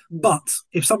 Mm. But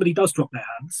if somebody does drop their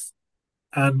hands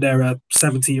and they're a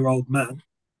 70-year-old man,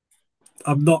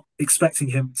 I'm not expecting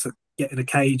him to get in a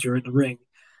cage or in a ring.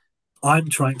 I'm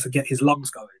trying to get his lungs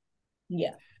going.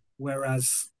 Yeah.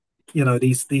 Whereas,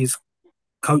 these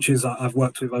coaches I've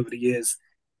worked with over the years,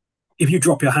 if you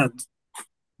drop your hand,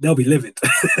 they'll be livid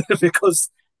because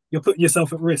you're putting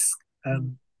yourself at risk.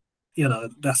 Mm.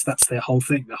 And that's their whole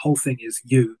thing. The whole thing is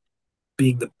you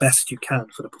being the best you can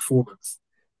for the performance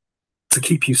to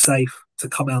keep you safe, to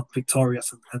come out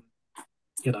victorious,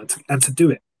 and to do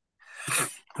it.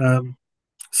 Um,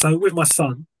 so with my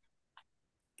son,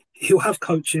 he'll have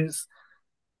coaches,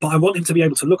 but I want him to be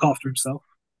able to look after himself.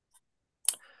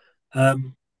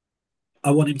 Um,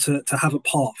 I want him to have a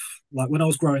path. Like when I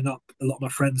was growing up, a lot of my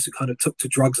friends who kind of took to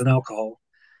drugs and alcohol,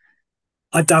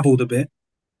 I dabbled a bit,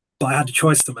 but I had a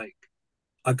choice to make.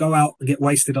 I go out and get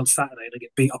wasted on Saturday and I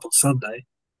get beat up on Sunday,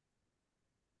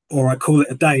 or I call it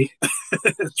a day,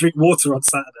 drink water on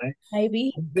Saturday,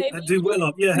 Maybe, and maybe. do well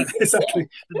on exactly,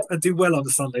 and do well on a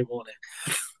Sunday morning.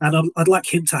 And I'd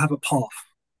like him to have a path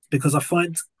because I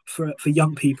find for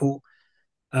young people,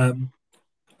 um,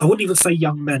 I wouldn't even say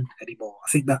young men anymore.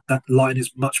 I think that line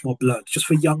is much more blurred. Just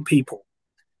for young people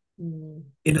Mm.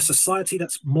 in a society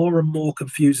that's more and more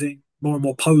confusing, more and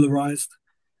more polarized,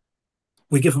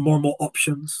 we give them more and more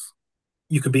options.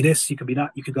 You can be this, you can be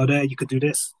that, you can go there, you could do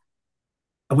this,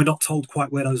 and we're not told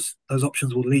quite where those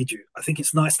options will lead you. I think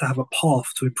it's nice to have a path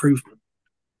to improvement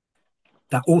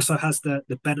that also has the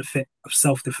benefit of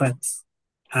self defense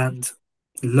and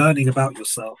learning about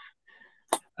yourself.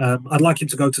 I'd like him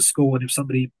to go to school, and if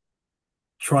somebody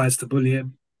tries to bully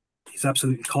him, he's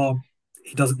absolutely calm.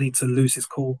 He doesn't need to lose his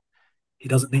cool. He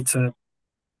doesn't need to,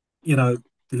 you know,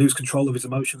 lose control of his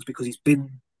emotions because he's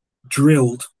been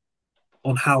drilled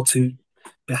on how to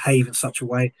behave in such a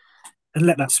way and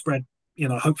let that spread,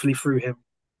 hopefully through him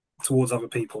towards other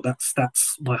people. That's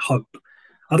my hope.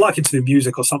 I'd like him to do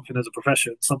music or something as a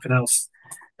profession, something else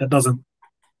that doesn't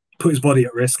put his body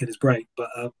at risk in his brain. But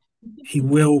he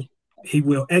will, he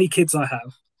will. Any kids I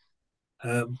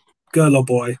have, girl or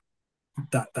boy,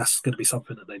 that's going to be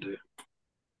something that they do.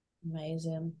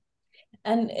 Amazing.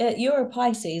 And you're a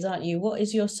Pisces, aren't you? What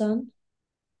is your sun?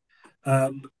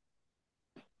 Um,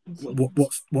 Is he-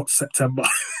 what's September?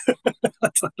 I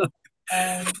don't know.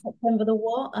 September the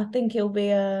what? I think it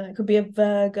could be a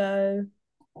Virgo,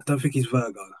 I don't think he's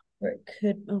Virgo. or it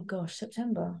could, oh gosh,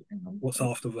 September. Hang on. What's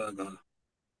after Virgo?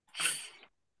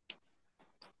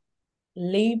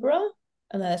 Libra?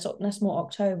 And that's more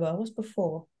October. What's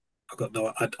before? I got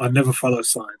no. I never follow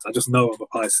signs. I just know I'm a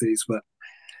Pisces, but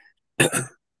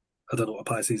I don't know what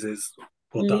a Pisces is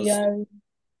or does. Leo,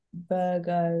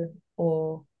 Virgo,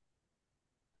 or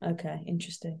okay,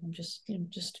 interesting. I'm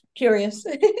just curious.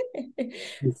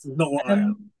 It's not what I am.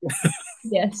 Um,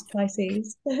 yes,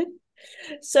 Pisces.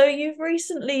 So you've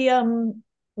recently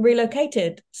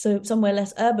relocated so somewhere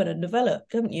less urban and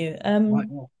developed, haven't you? Right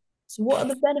now. So what are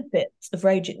the benefits of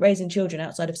raising children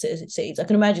outside of cities? I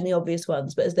can imagine the obvious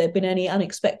ones, but has there been any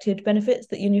unexpected benefits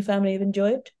that you and your family have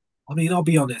enjoyed? I mean, I'll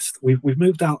be honest. We've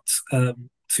moved out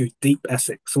to deep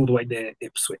Essex, all the way near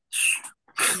Ipswich,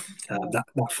 that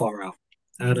far out.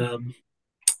 And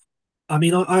I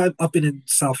mean, I've been in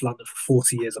South London for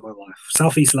 40 years of my life.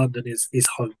 Southeast London is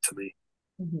home to me.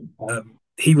 Mhm.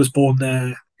 He was born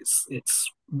there. It's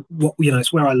what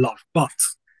it's where I love. But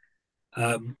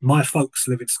my folks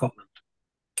live in Scotland,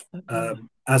 Okay.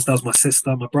 as does my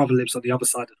sister. My brother lives on the other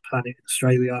side of the planet in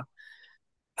Australia,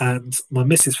 and my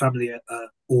missus' family are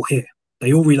all here.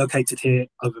 They all relocated here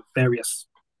over various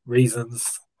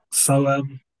reasons. So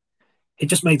it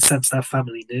just made sense to have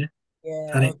family near,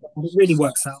 Yeah. and Oh it gosh. really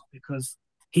works out because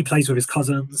he plays with his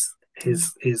cousins.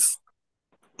 Mm. His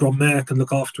grandmère can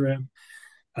look after him.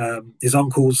 His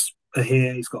uncles are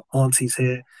here. He's got aunties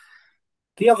here.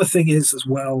 The other thing is as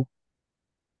well.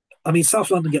 I mean, South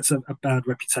London gets a bad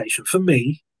reputation. For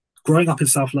me, growing up in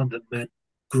South London meant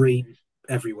green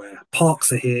everywhere.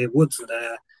 Parks are here, woods are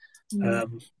there,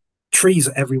 Mm. trees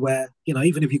are everywhere.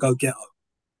 Even if you go ghetto,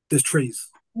 there's trees.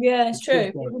 Yeah, it's There's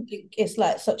trees true. growing. People think it's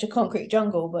like such a concrete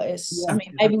jungle, but I Yeah, mean,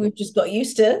 maybe exactly. we've just got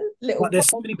used to But little there's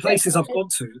so many pockets. places I've gone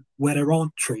to where there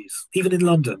aren't trees, even in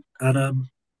London, and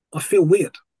I feel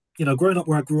weird. Growing up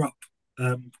where I grew up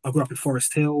in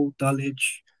Forest Hill,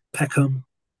 Dulwich, Peckham.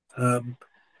 Um,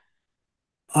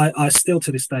 I still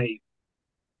to this day,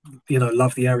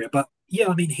 love the area. But yeah,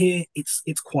 I mean, here it's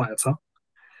quieter.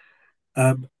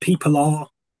 People are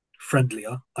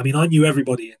friendlier. I mean, I knew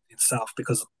everybody in South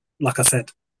because, like I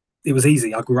said, it was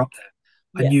easy. I grew up there.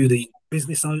 I Yeah. knew the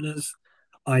business owners.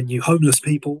 I knew homeless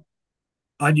people.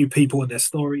 I knew people and their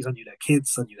stories. I knew their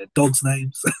kids. I knew their dogs'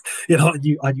 names. I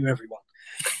knew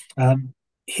everyone.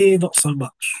 Here, not so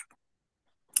much,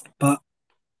 but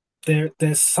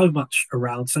there's so much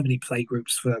around. So many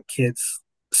playgroups for kids.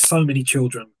 So many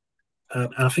children,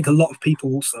 and I think a lot of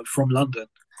people also from London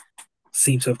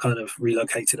seem to have kind of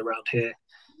relocated around here.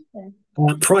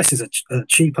 Okay. Prices are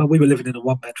cheaper. We were living in a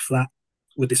one-bed flat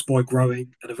with this boy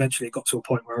growing, and eventually it got to a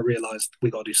point where I realised we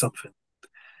got to do something.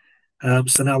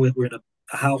 So now we're in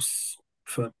a house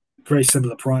for a very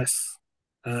similar price.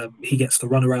 He gets to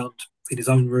run around in his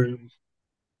own room,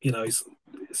 he's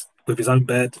with his own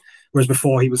bed, whereas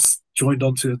before he was joined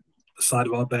onto the side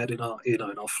of our bed in our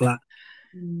flat.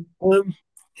 Mm. Um,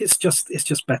 it's just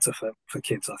better for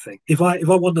kids, I think. If I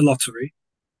won the lottery,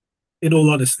 in all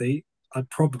honesty, I'd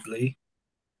probably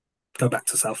go back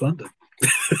to South London.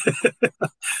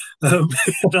 I know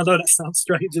that sounds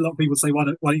strange. A lot of people say, "Why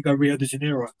don't you go Rio de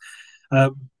Janeiro?"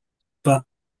 Um, but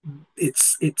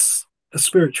it's a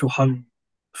spiritual home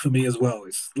for me as well.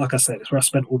 It's like I said, it's where I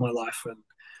spent all my life and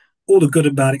all the good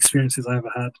and bad experiences I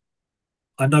ever had.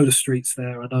 I know the streets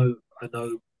there. I know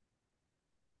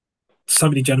so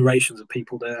many generations of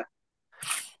people there.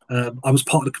 I was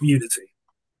part of the community.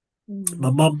 Mm. My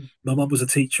mum was a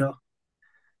teacher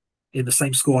in the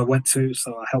same school I went to,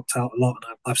 so I helped out a lot,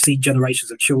 and I've seen generations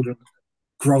of children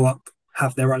grow up,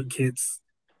 have their own kids.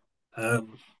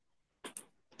 Um,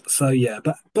 so yeah,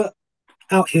 but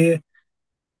out here,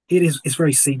 it's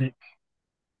very scenic.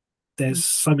 There's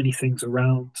so many things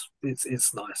around.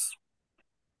 It's nice.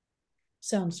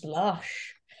 Sounds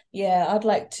lush. Yeah, I'd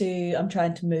like to. I'm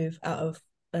trying to move out of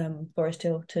Forest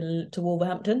Hill to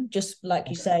Wolverhampton. Just like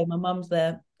you Okay. say, my mum's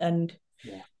there, and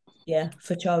Yeah. yeah,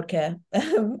 for childcare,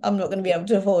 I'm not going to be able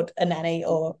to afford a nanny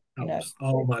or Helps.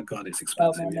 Oh my god, it's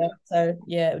expensive. Yeah. childminder. So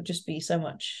yeah, it would just be so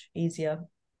much easier.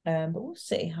 But we'll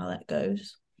see how that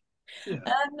goes. Yeah.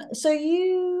 So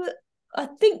I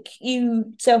think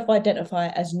you self-identify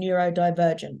as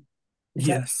neurodivergent. Is that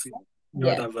Yes. yeah?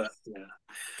 Neurodiverse. Yeah.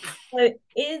 So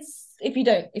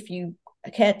if you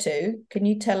care to, can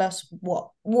you tell us what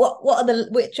are the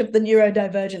which of the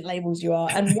neurodivergent labels you are,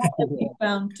 and what have you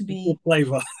found to Good be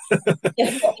flavour.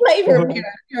 yeah, what flavor of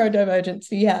neurodivergence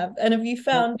do you have, and have you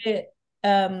found it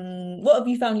what have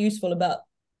you found useful about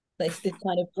this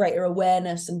kind of greater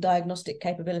awareness and diagnostic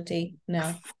capability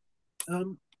now?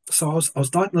 Um, so I was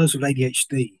diagnosed with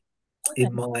ADHD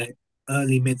in Okay. my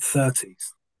early mid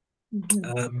 30s,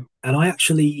 Mm-hmm. and I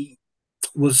actually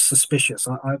was suspicious.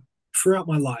 I throughout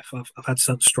my life I've had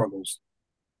certain struggles,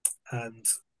 and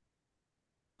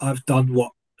I've done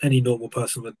what any normal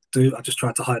person would do. I just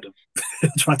tried to hide them,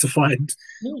 tried to find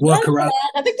Hello workaround.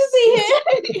 there, nothing to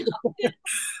see here.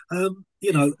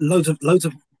 Loads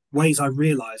of ways I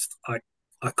realised I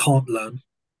can't learn,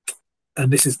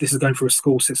 and this is going through a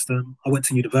school system. I went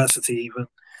to university even.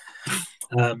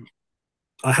 Um,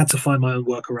 I had to find my own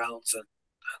workarounds, and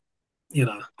you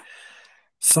know.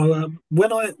 So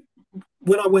when I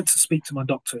went to speak to my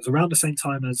doctors around the same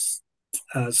time as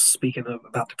speaking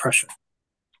about depression,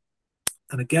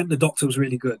 and again the doctor was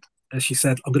really good, and she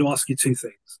said, "I'm going to ask you two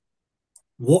things.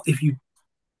 What if you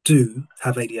do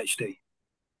have ADHD?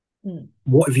 Mm.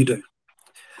 What if you do?"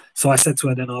 So I said to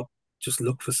her, "Then I'll just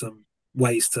look for some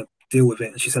ways to deal with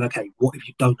it." And she said, "Okay, what if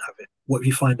you don't have it? What if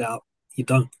you find out you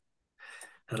don't?"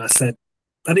 And I said,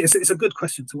 and it's a good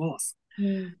question to ask.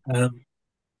 Mm. Um,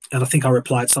 and I think I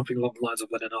replied something along the lines of,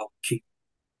 "Well, then I'll keep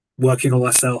working on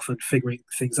myself and figuring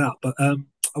things out." But I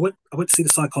went to see the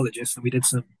psychologist, and we did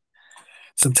some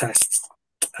tests.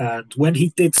 And when he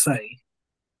did say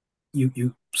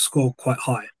you score quite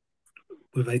high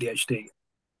with ADHD,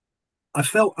 I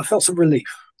felt some relief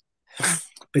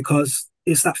because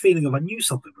it's that feeling of I knew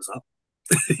something was up.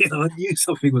 I knew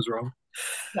something was wrong.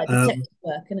 Like Um, detective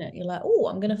work, isn't it? You're like, oh,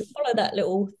 I'm going to follow that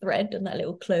little thread and that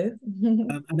little clue.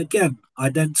 and again, I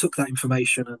then took that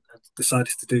information and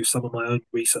decided to do some of my own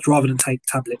research rather than take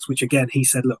tablets. Which again, he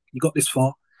said, "Look, you got this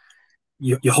far.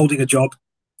 You're holding a job.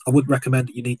 I wouldn't recommend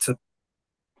that you need to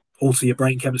alter your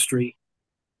brain chemistry.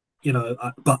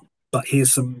 But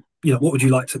here's some. What would you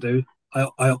like to do?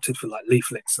 I opted for like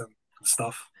leaflets and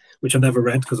stuff, which I never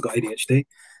read because I got ADHD.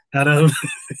 And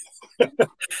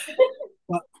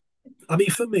but I mean,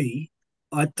 for me,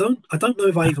 I don't know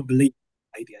if I even believe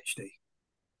ADHD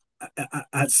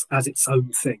as its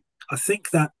own thing. I think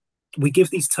that we give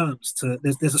these terms to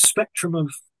there's a spectrum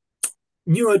of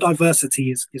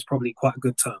neurodiversity is probably quite a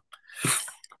good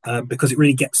term, because it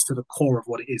really gets to the core of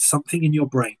what it is. Something in your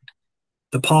brain,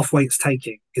 the pathway it's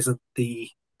taking isn't the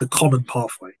common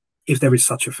pathway, if there is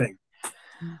such a thing.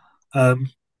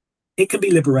 Um, it can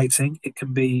be liberating. It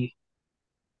can be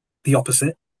the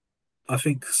opposite. I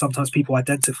think sometimes people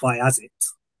identify as it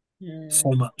so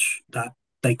Mm. much that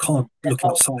they can't The look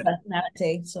whole outside.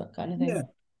 personality sort of kind of Yeah.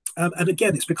 thing. And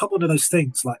again, it's become one of those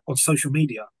things like on social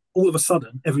media. All of a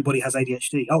sudden, everybody has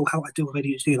ADHD. Oh, how I deal with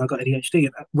ADHD, and I got ADHD.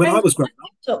 And when I And was my growing up,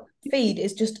 TikTok feed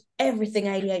is just everything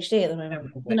ADHD at the moment.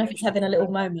 everything I don't know if it's ADHD. having a little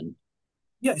moment.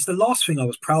 Yeah, it's the last thing I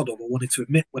was proud of or wanted to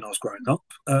admit when I was growing up.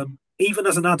 Even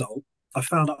as an adult, I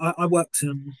found I worked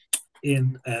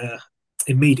in uh,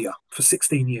 in media for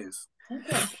 16 years,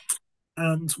 Okay.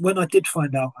 and when I did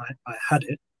find out I had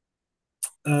it,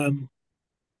 um,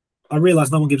 I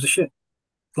realised no one gives a shit.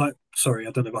 Like, sorry,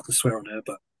 I don't know if I can swear on here,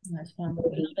 but That's fine. We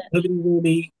love it.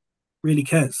 nobody really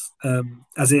cares.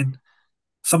 As in,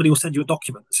 somebody will send you a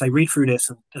document and say, read through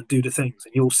this and do the things,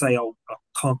 and you'll say, oh, I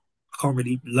can't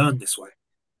really learn this way,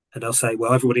 and they'll say,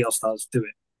 well, everybody else does. Do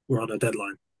it. We're on a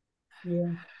deadline.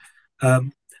 Yeah.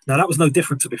 Um, Now that was no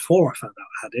different to before I found out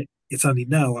I had it. It's only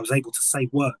now I was able to say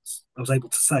words. I was able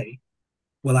to say,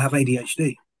 well, I have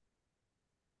ADHD.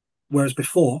 Whereas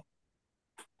before,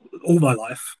 all my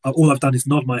life, all I've done is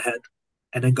nod my head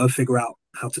and then go figure out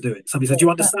how to do it. Somebody said, "Do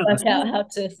you understand?" I Work said, "Yeah, out how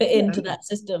to fit yeah, into yeah." that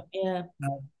system. Yeah.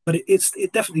 But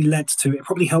it definitely led to it.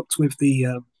 Probably helped with the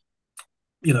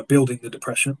building the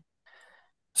depression.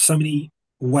 So many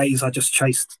ways I just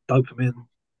chased dopamine,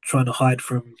 trying to hide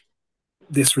from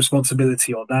this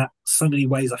responsibility or that. So many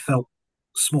ways I felt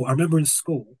small. I remember in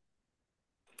school,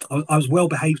 I was well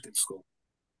behaved in school,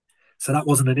 so that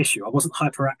wasn't an issue. I wasn't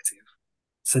hyperactive,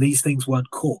 so these things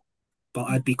weren't caught. But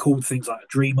I'd be called things like a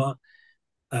dreamer.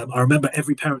 I remember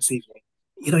every parents' evening.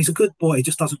 He's a good boy. He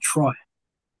just doesn't try.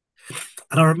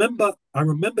 And I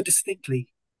remember distinctly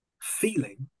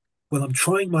feeling, well, I'm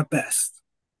trying my best.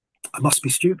 I must be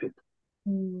stupid,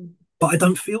 Mm. but I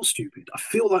don't feel stupid. I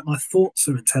feel like my thoughts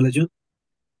are intelligent.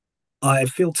 I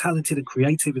feel talented and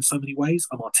creative in so many ways.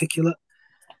 I'm articulate.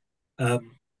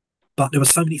 Um, but there were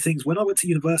so many things. When I went to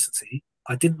university,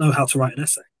 I didn't know how to write an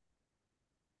essay.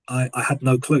 I had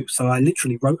no clue. So I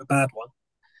literally wrote a bad one.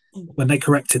 When they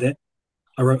corrected it,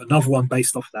 I wrote another one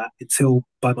based off that until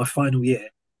by my final year,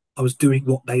 I was doing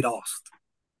what they'd asked.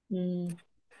 Mm.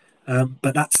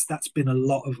 But that's been a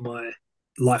lot of my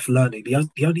life learning.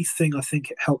 The only thing I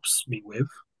think it helps me with,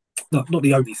 no, not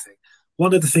the only thing.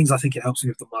 One of the things I think it helps me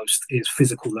with the most is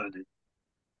physical learning.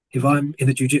 If I'm in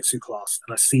a jiu-jitsu class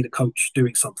and I see the coach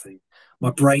doing something,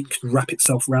 my brain can wrap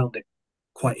itself around it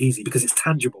quite easy because it's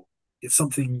tangible. It's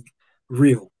something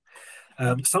real.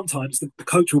 Sometimes the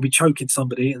coach will be choking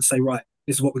somebody and say, right,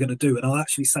 this is what we're going to do. And I'll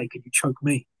actually say, can you choke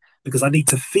me? Because I need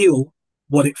to feel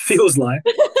what it feels like.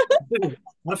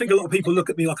 I think a lot of people look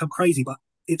at me like I'm crazy, but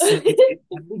I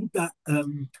need that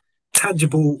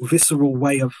tangible, visceral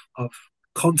way of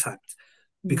contact,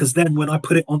 because then when I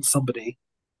put it on somebody,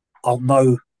 I'll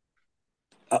know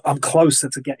I'm closer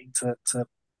to getting to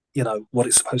what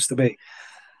it's supposed to be.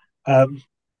 Um,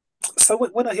 so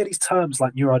when I hear these terms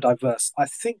like neurodiverse, I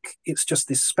think it's just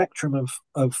this spectrum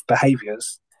of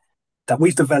behaviors that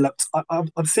we've developed.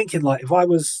 I'm thinking like if I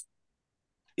was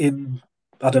in,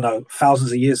 I don't know,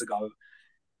 thousands of years ago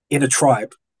in a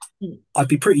tribe, I'd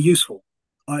be pretty useful.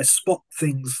 I spot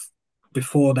things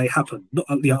before they happen.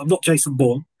 I'm not Jason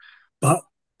Bourne, but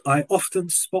I often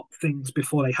spot things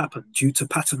before they happen due to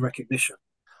pattern recognition.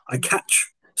 I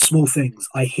catch small things.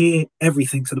 I hear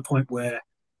everything to the point where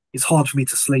it's hard for me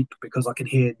to sleep because I can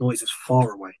hear noises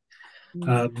far away.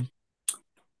 Um,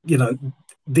 you know,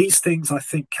 these things I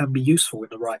think can be useful in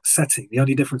the right setting. The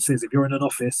only difference is if you're in an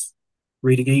office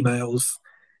reading emails,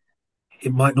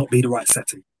 it might not be the right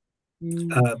setting.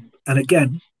 And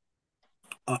again,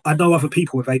 I know other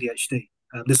people with ADHD.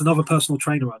 There's another personal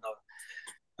trainer I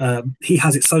know. He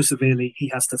has it so severely, he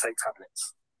has to take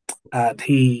tablets. And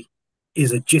he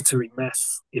is a jittery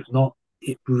mess. If not,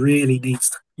 it really needs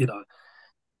to,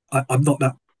 I'm not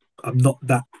that, I'm not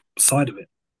that side of it.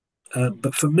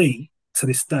 But for me, to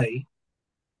this day,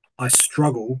 I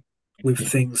struggle with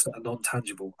things that are non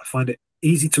tangible. I find it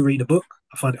easy to read a book.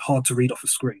 I find it hard to read off a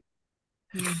screen.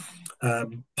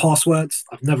 Passwords,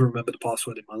 I've never remembered a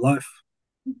password in my life.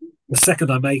 The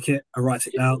second I make it, I write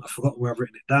it down. I've forgotten where I've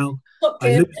written it down. Top I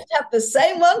tips, lose just have the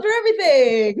same one for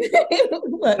everything.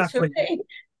 Works for exactly. me.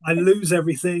 I lose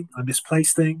everything. I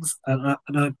misplace things,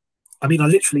 I mean, I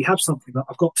literally have something that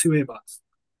I've got two earbuds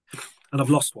and I've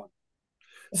lost one.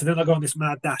 So then I go on this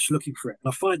mad dash looking for it,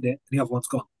 and I find it, and the other one's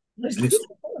gone. And it's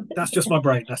that's just my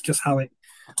brain. That's just how it.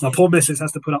 My poor missus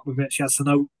has to put up with it. She has to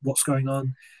know what's going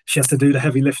on. She has to do the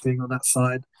heavy lifting on that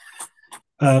side.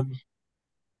 Um,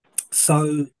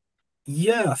 so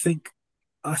yeah, I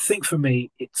think for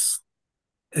me, it's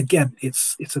again,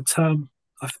 it's a term.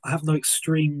 I have no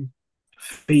extreme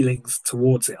feelings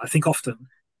towards it. I think often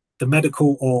the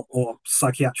medical or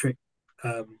psychiatric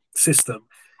system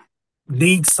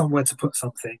needs somewhere to put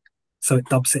something, so it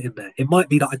dumps it in there. It might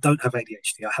be that I don't have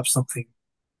ADHD. I have something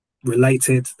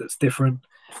related that's different.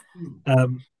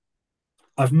 Um,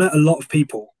 I've met a lot of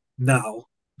people now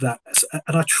that,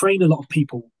 and I train a lot of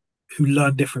people who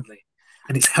learn differently,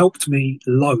 and it's helped me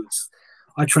loads.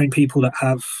 I train people that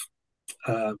have,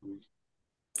 um,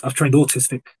 I've trained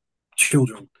autistic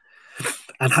children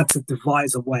and had to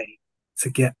devise a way to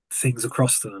get things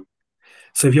across to them.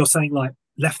 So if you're saying like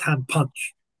left hand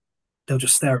punch, they'll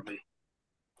just stare at me,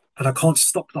 and I can't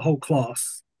stop the whole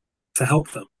class to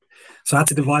help them. So I had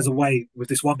to devise a way with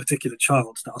this one particular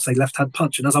child that I'll say left hand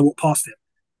punch, and as I walk past him,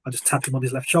 I just tap him on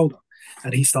his left shoulder,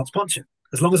 and he starts punching.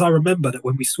 As long as I remember that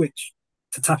when we switch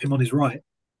to tap him on his right,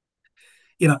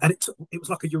 and it was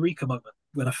like a eureka moment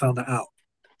when I found that out,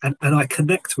 and I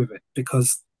connect with it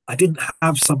because I didn't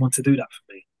have someone to do that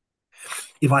for me.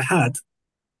 If I had,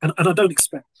 and I don't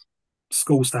expect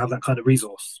schools to have that kind of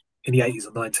resource in the 80s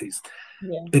and 90s,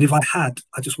 Yeah. but if I had,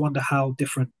 I just wonder how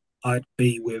different I'd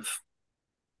be with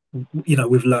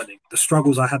learning, the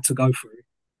struggles I had to go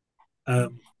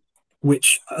through,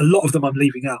 which a lot of them I'm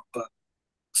leaving out, but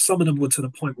some of them were to the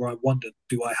point where I wondered,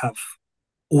 do I have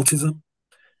autism?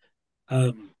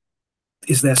 Um,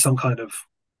 is there some kind of,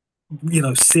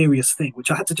 serious thing,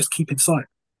 which I had to just keep inside?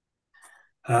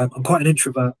 I'm quite an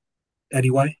introvert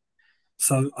anyway.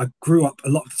 So I grew up a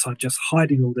lot of the time just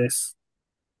hiding all this.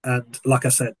 And like I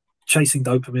said, chasing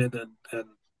dopamine and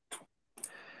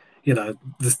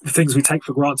the things we take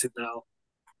for granted now.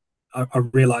 I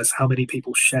realize how many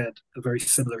people shared a very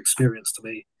similar experience to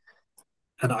me,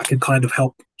 and I can kind of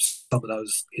help some of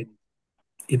those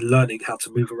in learning how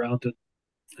to move around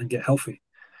and get healthy.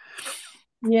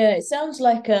 Yeah, it sounds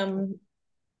like growing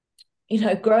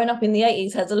up in the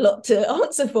 80s has a lot to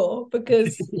answer for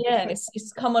because yeah,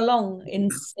 it's come along in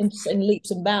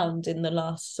leaps and bounds in the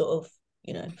last sort of,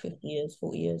 50 years,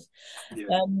 40 years. Yeah.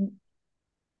 Um,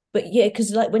 but yeah,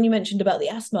 because like when you mentioned about the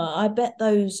asthma, I bet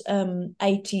those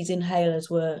 80s inhalers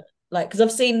were like, because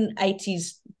I've seen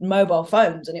 80s mobile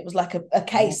phones and it was like a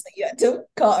case that you had to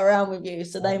cart around with you.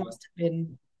 So they must have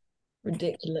been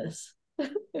ridiculous.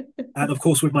 And of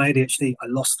course, with my ADHD,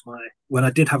 when I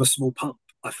did have a small pump,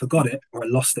 I forgot it or I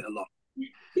lost it a lot.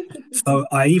 So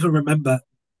I even remember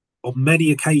on many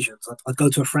occasions, I'd go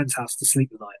to a friend's house to sleep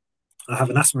the night. I have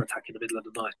an asthma attack in the middle of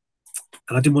the night,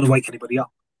 and I didn't want to wake anybody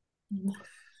up.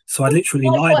 So I'd literally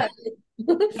lie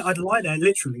there. I'd lie there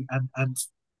literally and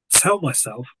tell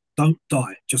myself, don't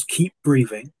die, just keep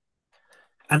breathing.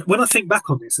 And when I think back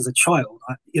on this as a child,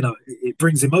 it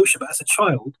brings emotion. But as a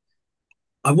child,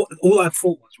 all I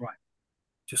thought was, right,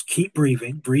 just keep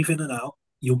breathing, breathe in and out.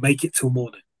 You'll make it till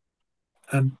morning.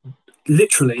 And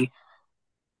literally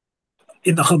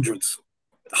in the hundreds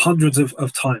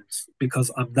of times,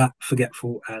 because I'm that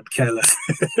forgetful and careless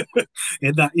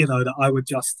in that I would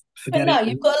just But forget no, it.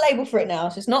 you've got a label for it now.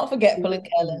 So it's not forgetful and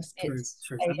True, careless. true, It's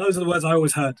true. And those are the words I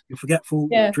always heard. You're forgetful,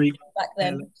 you're a yeah, dreamer, back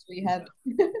then careless. that's what you had.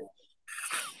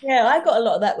 Yeah, I got a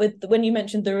lot of that with when you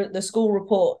mentioned the school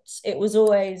reports. It was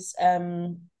always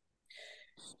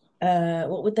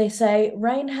what would they say?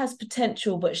 Rain has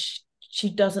potential, but she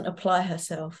doesn't apply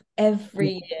herself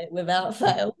every year without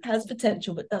fail. Has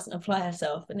potential, but doesn't apply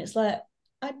herself. And it's like,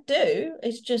 I do.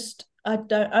 It's just I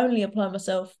don't only apply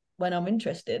myself when I'm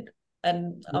interested.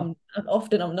 And I'm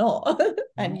not.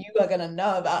 And you are gonna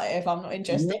know about it if I'm not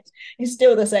interested. It's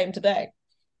still the same today.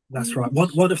 That's right.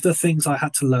 One of the things I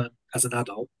had to learn as an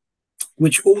adult,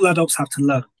 which all adults have to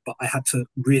learn, but I had to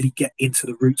really get into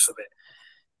the roots of it,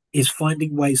 is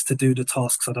finding ways to do the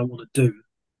tasks I don't want to do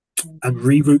and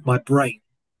reroute my brain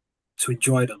to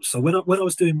enjoy them. So when I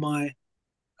was doing my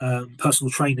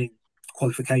personal training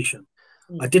qualification,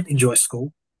 I didn't enjoy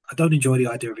school. I don't enjoy the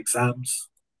idea of exams.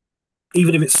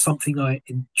 Even if it's something I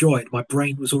enjoyed, my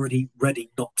brain was already ready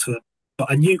not to.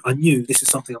 But I knew this is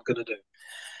something I'm going to do.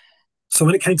 So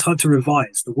when it came time to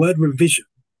revise, the word revision,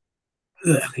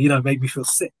 made me feel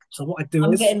sick. So what I do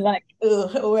I'm is, getting like,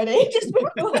 ugh, already. Just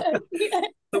before. Yeah.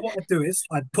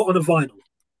 I'd put on a vinyl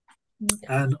Okay.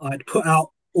 and I'd put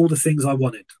out all the things I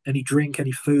wanted, any drink,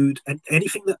 any food, and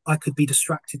anything that I could be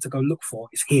distracted to go look for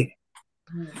is here.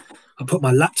 Mm. I put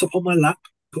my laptop on my lap,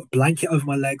 put a blanket over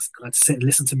my legs, and I'd sit and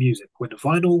listen to music. When the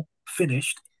vinyl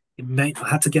finished, I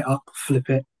had to get up, flip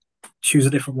it, choose a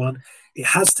different one. It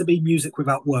has to be music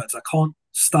without words. I can't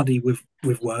study with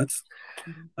words.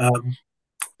 Mm. Um,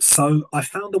 so I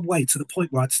found a way to the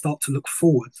point where I'd start to look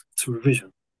forward to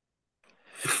revision.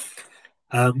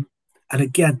 Um, and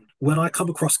again, when I come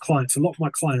across clients, a lot of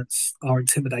my clients are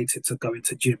intimidated to go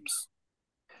into gyms.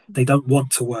 They don't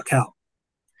want to work out.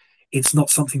 It's not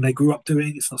something they grew up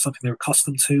doing. It's not something they're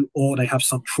accustomed to, or they have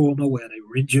some trauma where they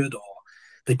were injured or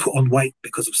they put on weight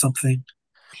because of something.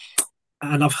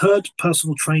 And I've heard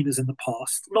personal trainers in the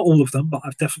past, not all of them, but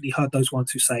I've definitely heard those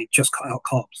ones who say just cut out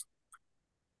carbs.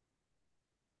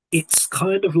 It's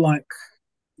kind of like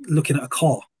looking at a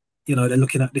car. They're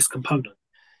looking at this component.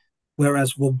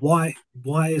 Whereas, well, why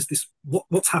is this?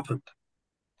 What's happened,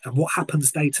 and what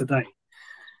happens day to day?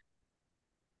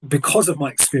 Because of my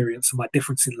experience and my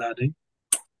difference in learning,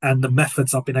 and the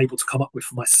methods I've been able to come up with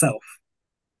for myself,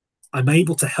 I'm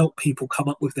able to help people come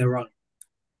up with their own.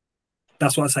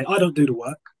 That's why I say I don't do the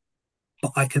work,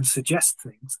 but I can suggest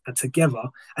things, and together,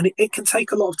 and it can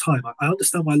take a lot of time. I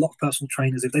understand why a lot of personal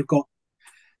trainers, if they've got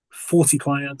 40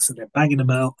 clients and they're banging them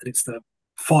out, and it's the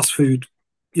fast food,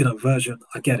 version.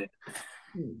 I get it.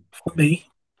 Mm. For me,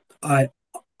 I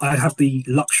I have the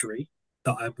luxury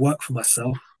that I work for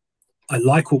myself. I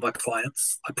like all my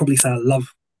clients. I probably say I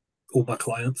love all my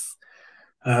clients,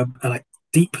 and I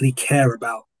deeply care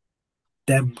about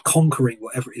them conquering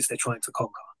whatever it is they're trying to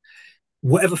conquer.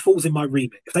 Whatever falls in my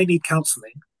remit. If they need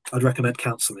counselling, I'd recommend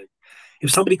counselling. If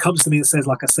somebody comes to me and says,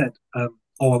 like I said,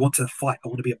 "Oh, I want to fight. I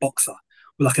want to be a boxer,"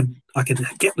 well, I can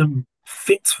get them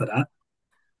fit for that,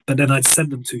 but then I'd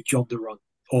send them to John Duran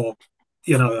or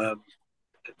you know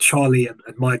Charlie and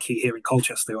Mikey here in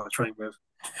Colchester, who I train with.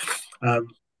 Um,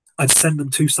 I'd send them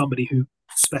to somebody who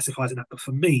specifies in that. But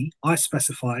for me, I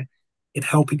specify in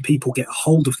helping people get a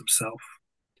hold of themselves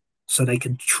so they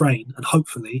can train and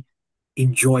hopefully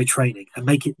enjoy training and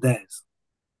make it theirs.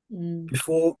 Mm.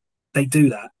 Before they do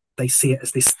that, they see it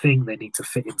as this thing they need to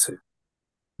fit into,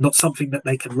 not something that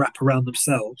they can wrap around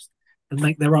themselves and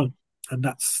make their own. And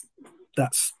that's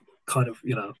kind of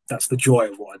that's the joy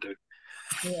of what I do.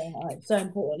 Yeah, it's so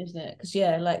important, isn't it? Because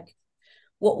yeah, like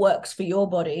what works for your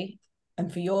body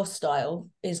and for your style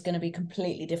is going to be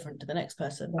completely different to the next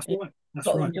person. That's You've right. That's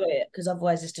got to right. enjoy it because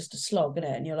otherwise it's just a slog, isn't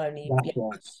it? And you'll only That's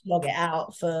right. slog it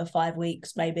out for 5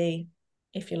 weeks, maybe,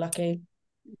 if you're lucky.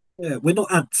 Yeah, we're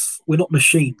not ants. We're not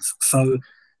machines. So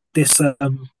this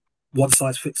one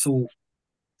size fits all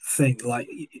thing, like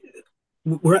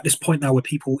we're at this point now where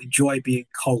people enjoy being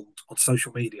cold on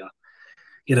social media.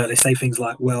 They say things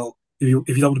like, "Well, if you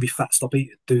don't want to be fat, stop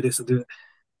eating. Do this and do it."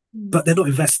 Mm. But they're not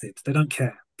invested. They don't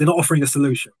care. They're not offering a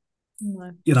solution.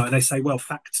 No. And they say, "Well,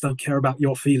 facts don't care about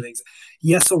your feelings."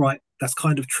 Yes, all right, that's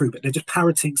kind of true, but they're just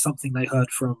parroting something they heard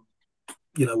from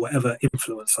whatever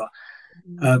influencer,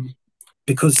 Mm. um,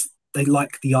 because they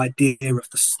like the idea of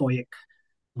the stoic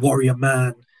warrior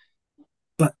man,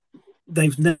 but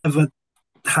they've never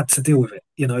had to deal with it.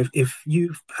 If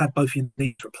you've had both your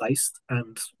knees replaced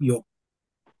and you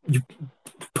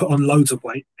put on loads of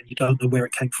weight and you don't know where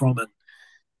it came from, and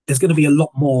there's going to be a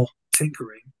lot more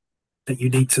tinkering that you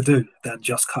need to do than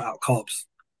just cut out carbs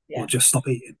or Yeah. just stop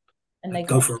eating And they and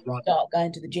go can't for a run. start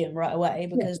going to the gym right away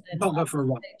Yeah, because they're you not can't go up for a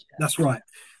to run. stage yet. That's right.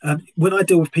 When I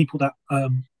deal with people that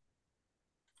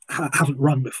haven't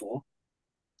run before,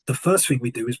 the first thing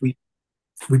we do is we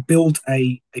build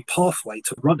a pathway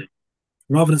to running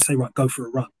rather than say, right, go for a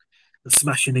run and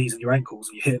smash your knees and your ankles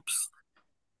and your hips.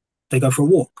 They go for a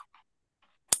walk.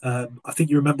 I think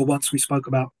you remember once we spoke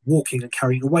about walking and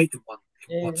carrying a weight in one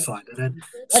Dude, side, and then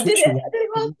I did switch the it. weight.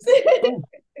 I did it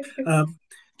Oh, once.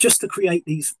 just to create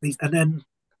these, and then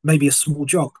maybe a small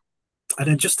jog, and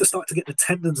then just to start to get the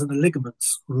tendons and the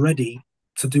ligaments ready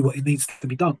to do what it needs to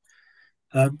be done.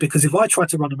 Because if I try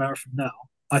to run a marathon now,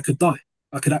 I could die.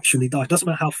 I could actually die. It doesn't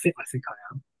matter how fit I think I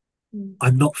am. Mm.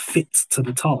 I'm not fit to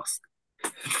the task.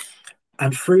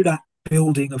 And through that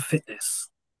building of fitness,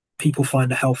 people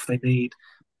find the health they need.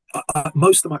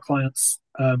 Most of my clients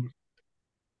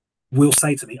will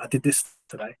say to me, "I did this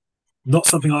today." Not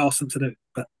something I asked them to do,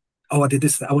 but "Oh, I did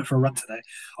this today. I went for a run today.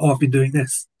 Oh, I've been doing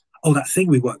this. Oh, that thing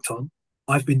we worked on,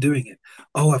 I've been doing it.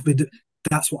 Oh, I've been doing."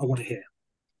 That's what I want to hear.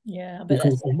 Yeah, I bet that's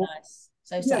Because so nice.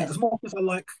 So yeah, satisfying. as much as I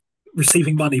like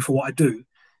receiving money for what I do,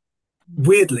 Mm.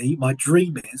 weirdly, my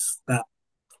dream is that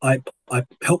I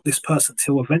help this person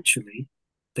till eventually.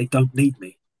 they don't need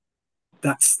me.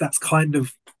 That's kind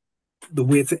of the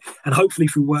weird thing. And hopefully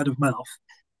through word of mouth,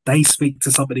 they speak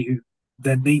to somebody who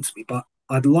then needs me. But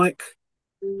I'd like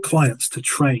clients to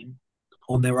train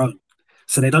on their own.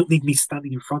 So they don't need me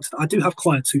standing in front of them. I do have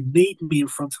clients who need me in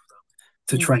front of them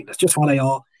to Mm. train. That's just how they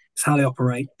are. It's how they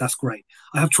operate. That's great.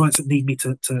 I have clients that need me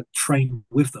to train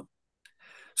with them.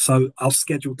 So I'll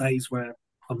schedule days where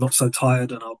I'm not so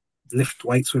tired and I'll lift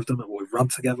weights with them and we'll run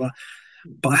together.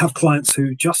 But I have clients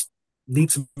who just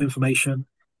need some information.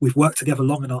 We've worked together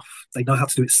long enough. They know how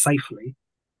to do it safely.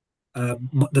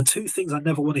 The two things I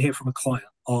never want to hear from a client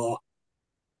are,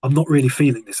 I'm not really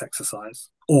feeling this exercise,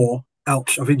 or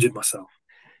ouch, I've injured myself.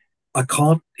 I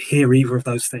can't hear either of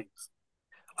those things.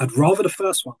 I'd rather the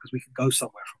first one because we can go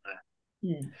somewhere from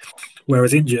there. Mm.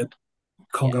 Whereas injured,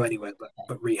 can't Yeah. go anywhere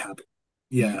but rehab.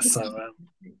 Yeah, so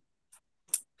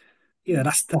yeah,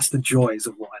 that's the joys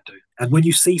of what I do. And when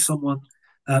you see someone,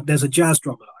 there's a jazz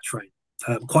drummer that I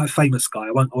train, quite a famous guy.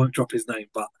 I won't drop his name,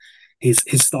 but his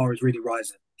star is really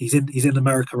rising. He's in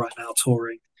America right now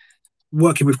touring,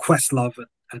 working with Questlove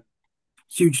and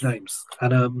huge names.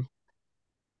 And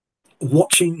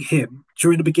watching him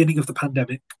during the beginning of the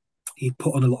pandemic, he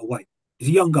put on a lot of weight. He's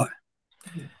a young guy,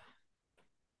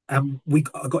 and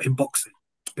I got him boxing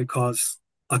because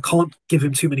I can't give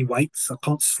him too many weights. I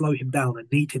can't slow him down. I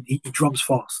need him. He drums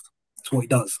fast. That's what he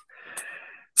does.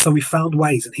 So we found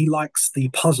ways, and he likes the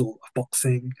puzzle of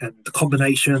boxing and the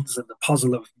combinations and the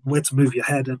puzzle of where to move your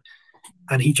head,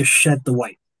 and he just shed the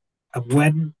weight. And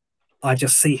when I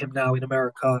just see him now in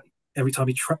America, every time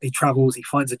he travels, he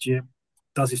finds a gym,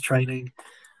 does his training.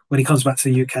 When he comes back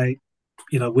to the UK,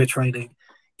 we're training.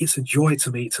 It's a joy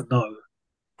to me to know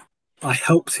I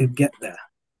helped him get there.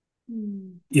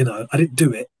 Mm. I didn't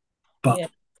do it, but Yeah.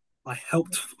 I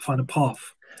helped find a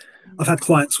path. I've had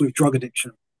clients with drug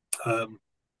addiction um,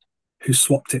 who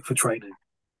swapped it for training.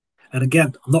 And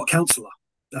again, I'm not a counselor.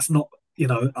 That's not,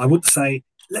 I wouldn't say,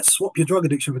 let's swap your drug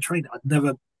addiction for training. I'd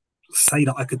never say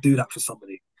that I could do that for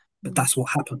somebody, but Mm. that's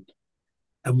what happened.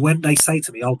 And when they say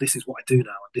to me, oh, this is what I do now,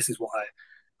 and this is what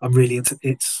I'm really into,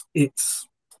 it's,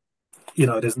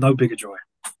 there's no bigger joy.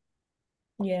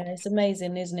 Yeah, it's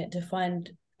amazing, isn't it, to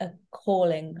find a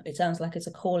calling. It sounds like it's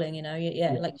a calling, Yeah,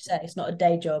 Yeah. like you said, it's not a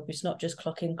day job. It's not just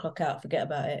clock in, clock out, forget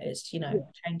about it. It's, Yeah.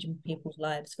 changing people's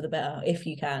lives for the better if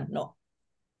you can, not,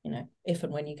 if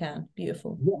and when you can.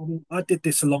 Beautiful. Yeah, I mean, I did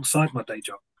this alongside my day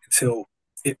job until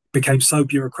it became so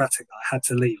bureaucratic that I had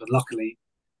to leave. And luckily,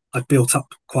 I built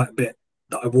up quite a bit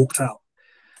that I walked out.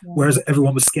 Yeah. Whereas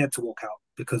everyone was scared to walk out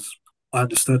because I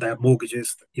understood they had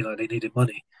mortgages, they needed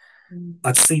money. Mm.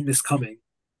 I'd seen this coming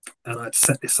and I'd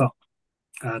set this up.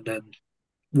 And then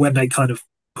when they kind of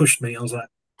pushed me, I was like,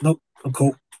 nope, I'm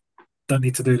cool. Don't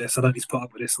need to do this. I don't need to put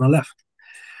up with this. And I left.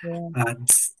 Yeah. And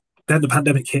then the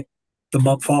pandemic hit the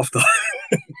month after.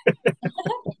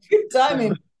 Good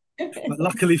timing. But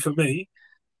luckily for me,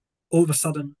 all of a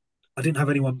sudden, I didn't have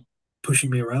anyone pushing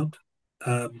me around.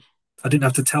 I didn't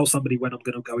have to tell somebody when I'm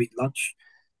going to go eat lunch.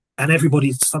 And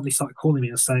everybody suddenly started calling me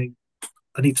and saying,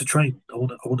 I need to train. I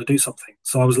want to do something.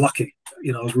 So I was lucky.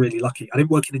 I was really lucky. I didn't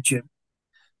work in a gym,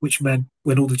 which meant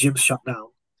when all the gyms shut down,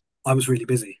 I was really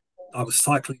busy. I was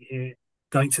cycling here,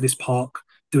 going to this park,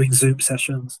 doing Zoom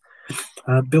sessions,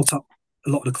 and built up a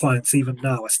lot of the clients. Even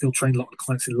now, I still train a lot of the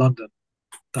clients in London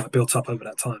that I built up over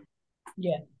that time.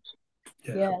 Yeah.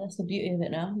 Yeah, Yeah, that's the beauty of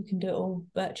it now. You can do it all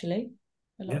virtually.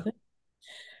 I yeah. love it.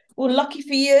 Well, lucky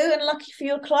for you and lucky for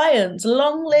your clients.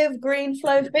 Long live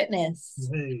Greenflo Fitness.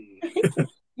 Hey,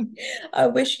 I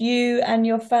wish you and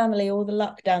your family all the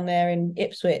luck down there in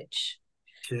Ipswich.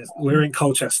 cheers. We're in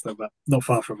Colchester, but not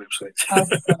far from Ipswich. Oh,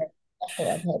 sorry.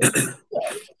 I thought I'd heard it.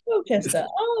 Colchester.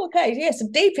 Oh, okay. Yes, the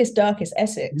deepest, darkest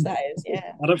Essex, that is.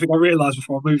 Yeah. I don't think I realised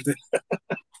before I moved in.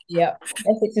 Yeah.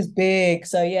 Essex is big.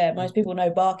 So, yeah, most people know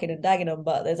Barking and Dagenham,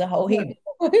 but there's a whole Yeah. heap.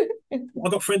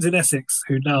 I've got friends in Essex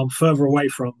who now I'm further away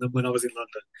from than when I was in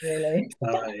London.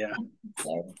 Really. Yeah.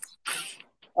 So,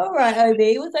 all right,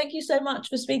 Obi. Well, thank you so much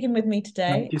for speaking with me Thank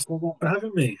today. you so much for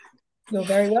having me. You're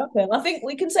very welcome. I think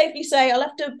we can safely say I'll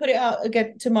have to put it out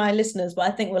again to my listeners, but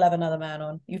I think we'll have another man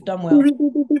on. You've done well.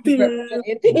 You've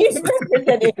represented, you've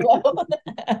represented well.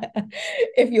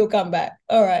 If you'll come back.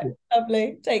 All right. Yeah.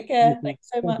 Lovely. Take care. Thanks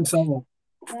so Thank you much. so much.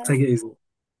 Bye. Take it easy.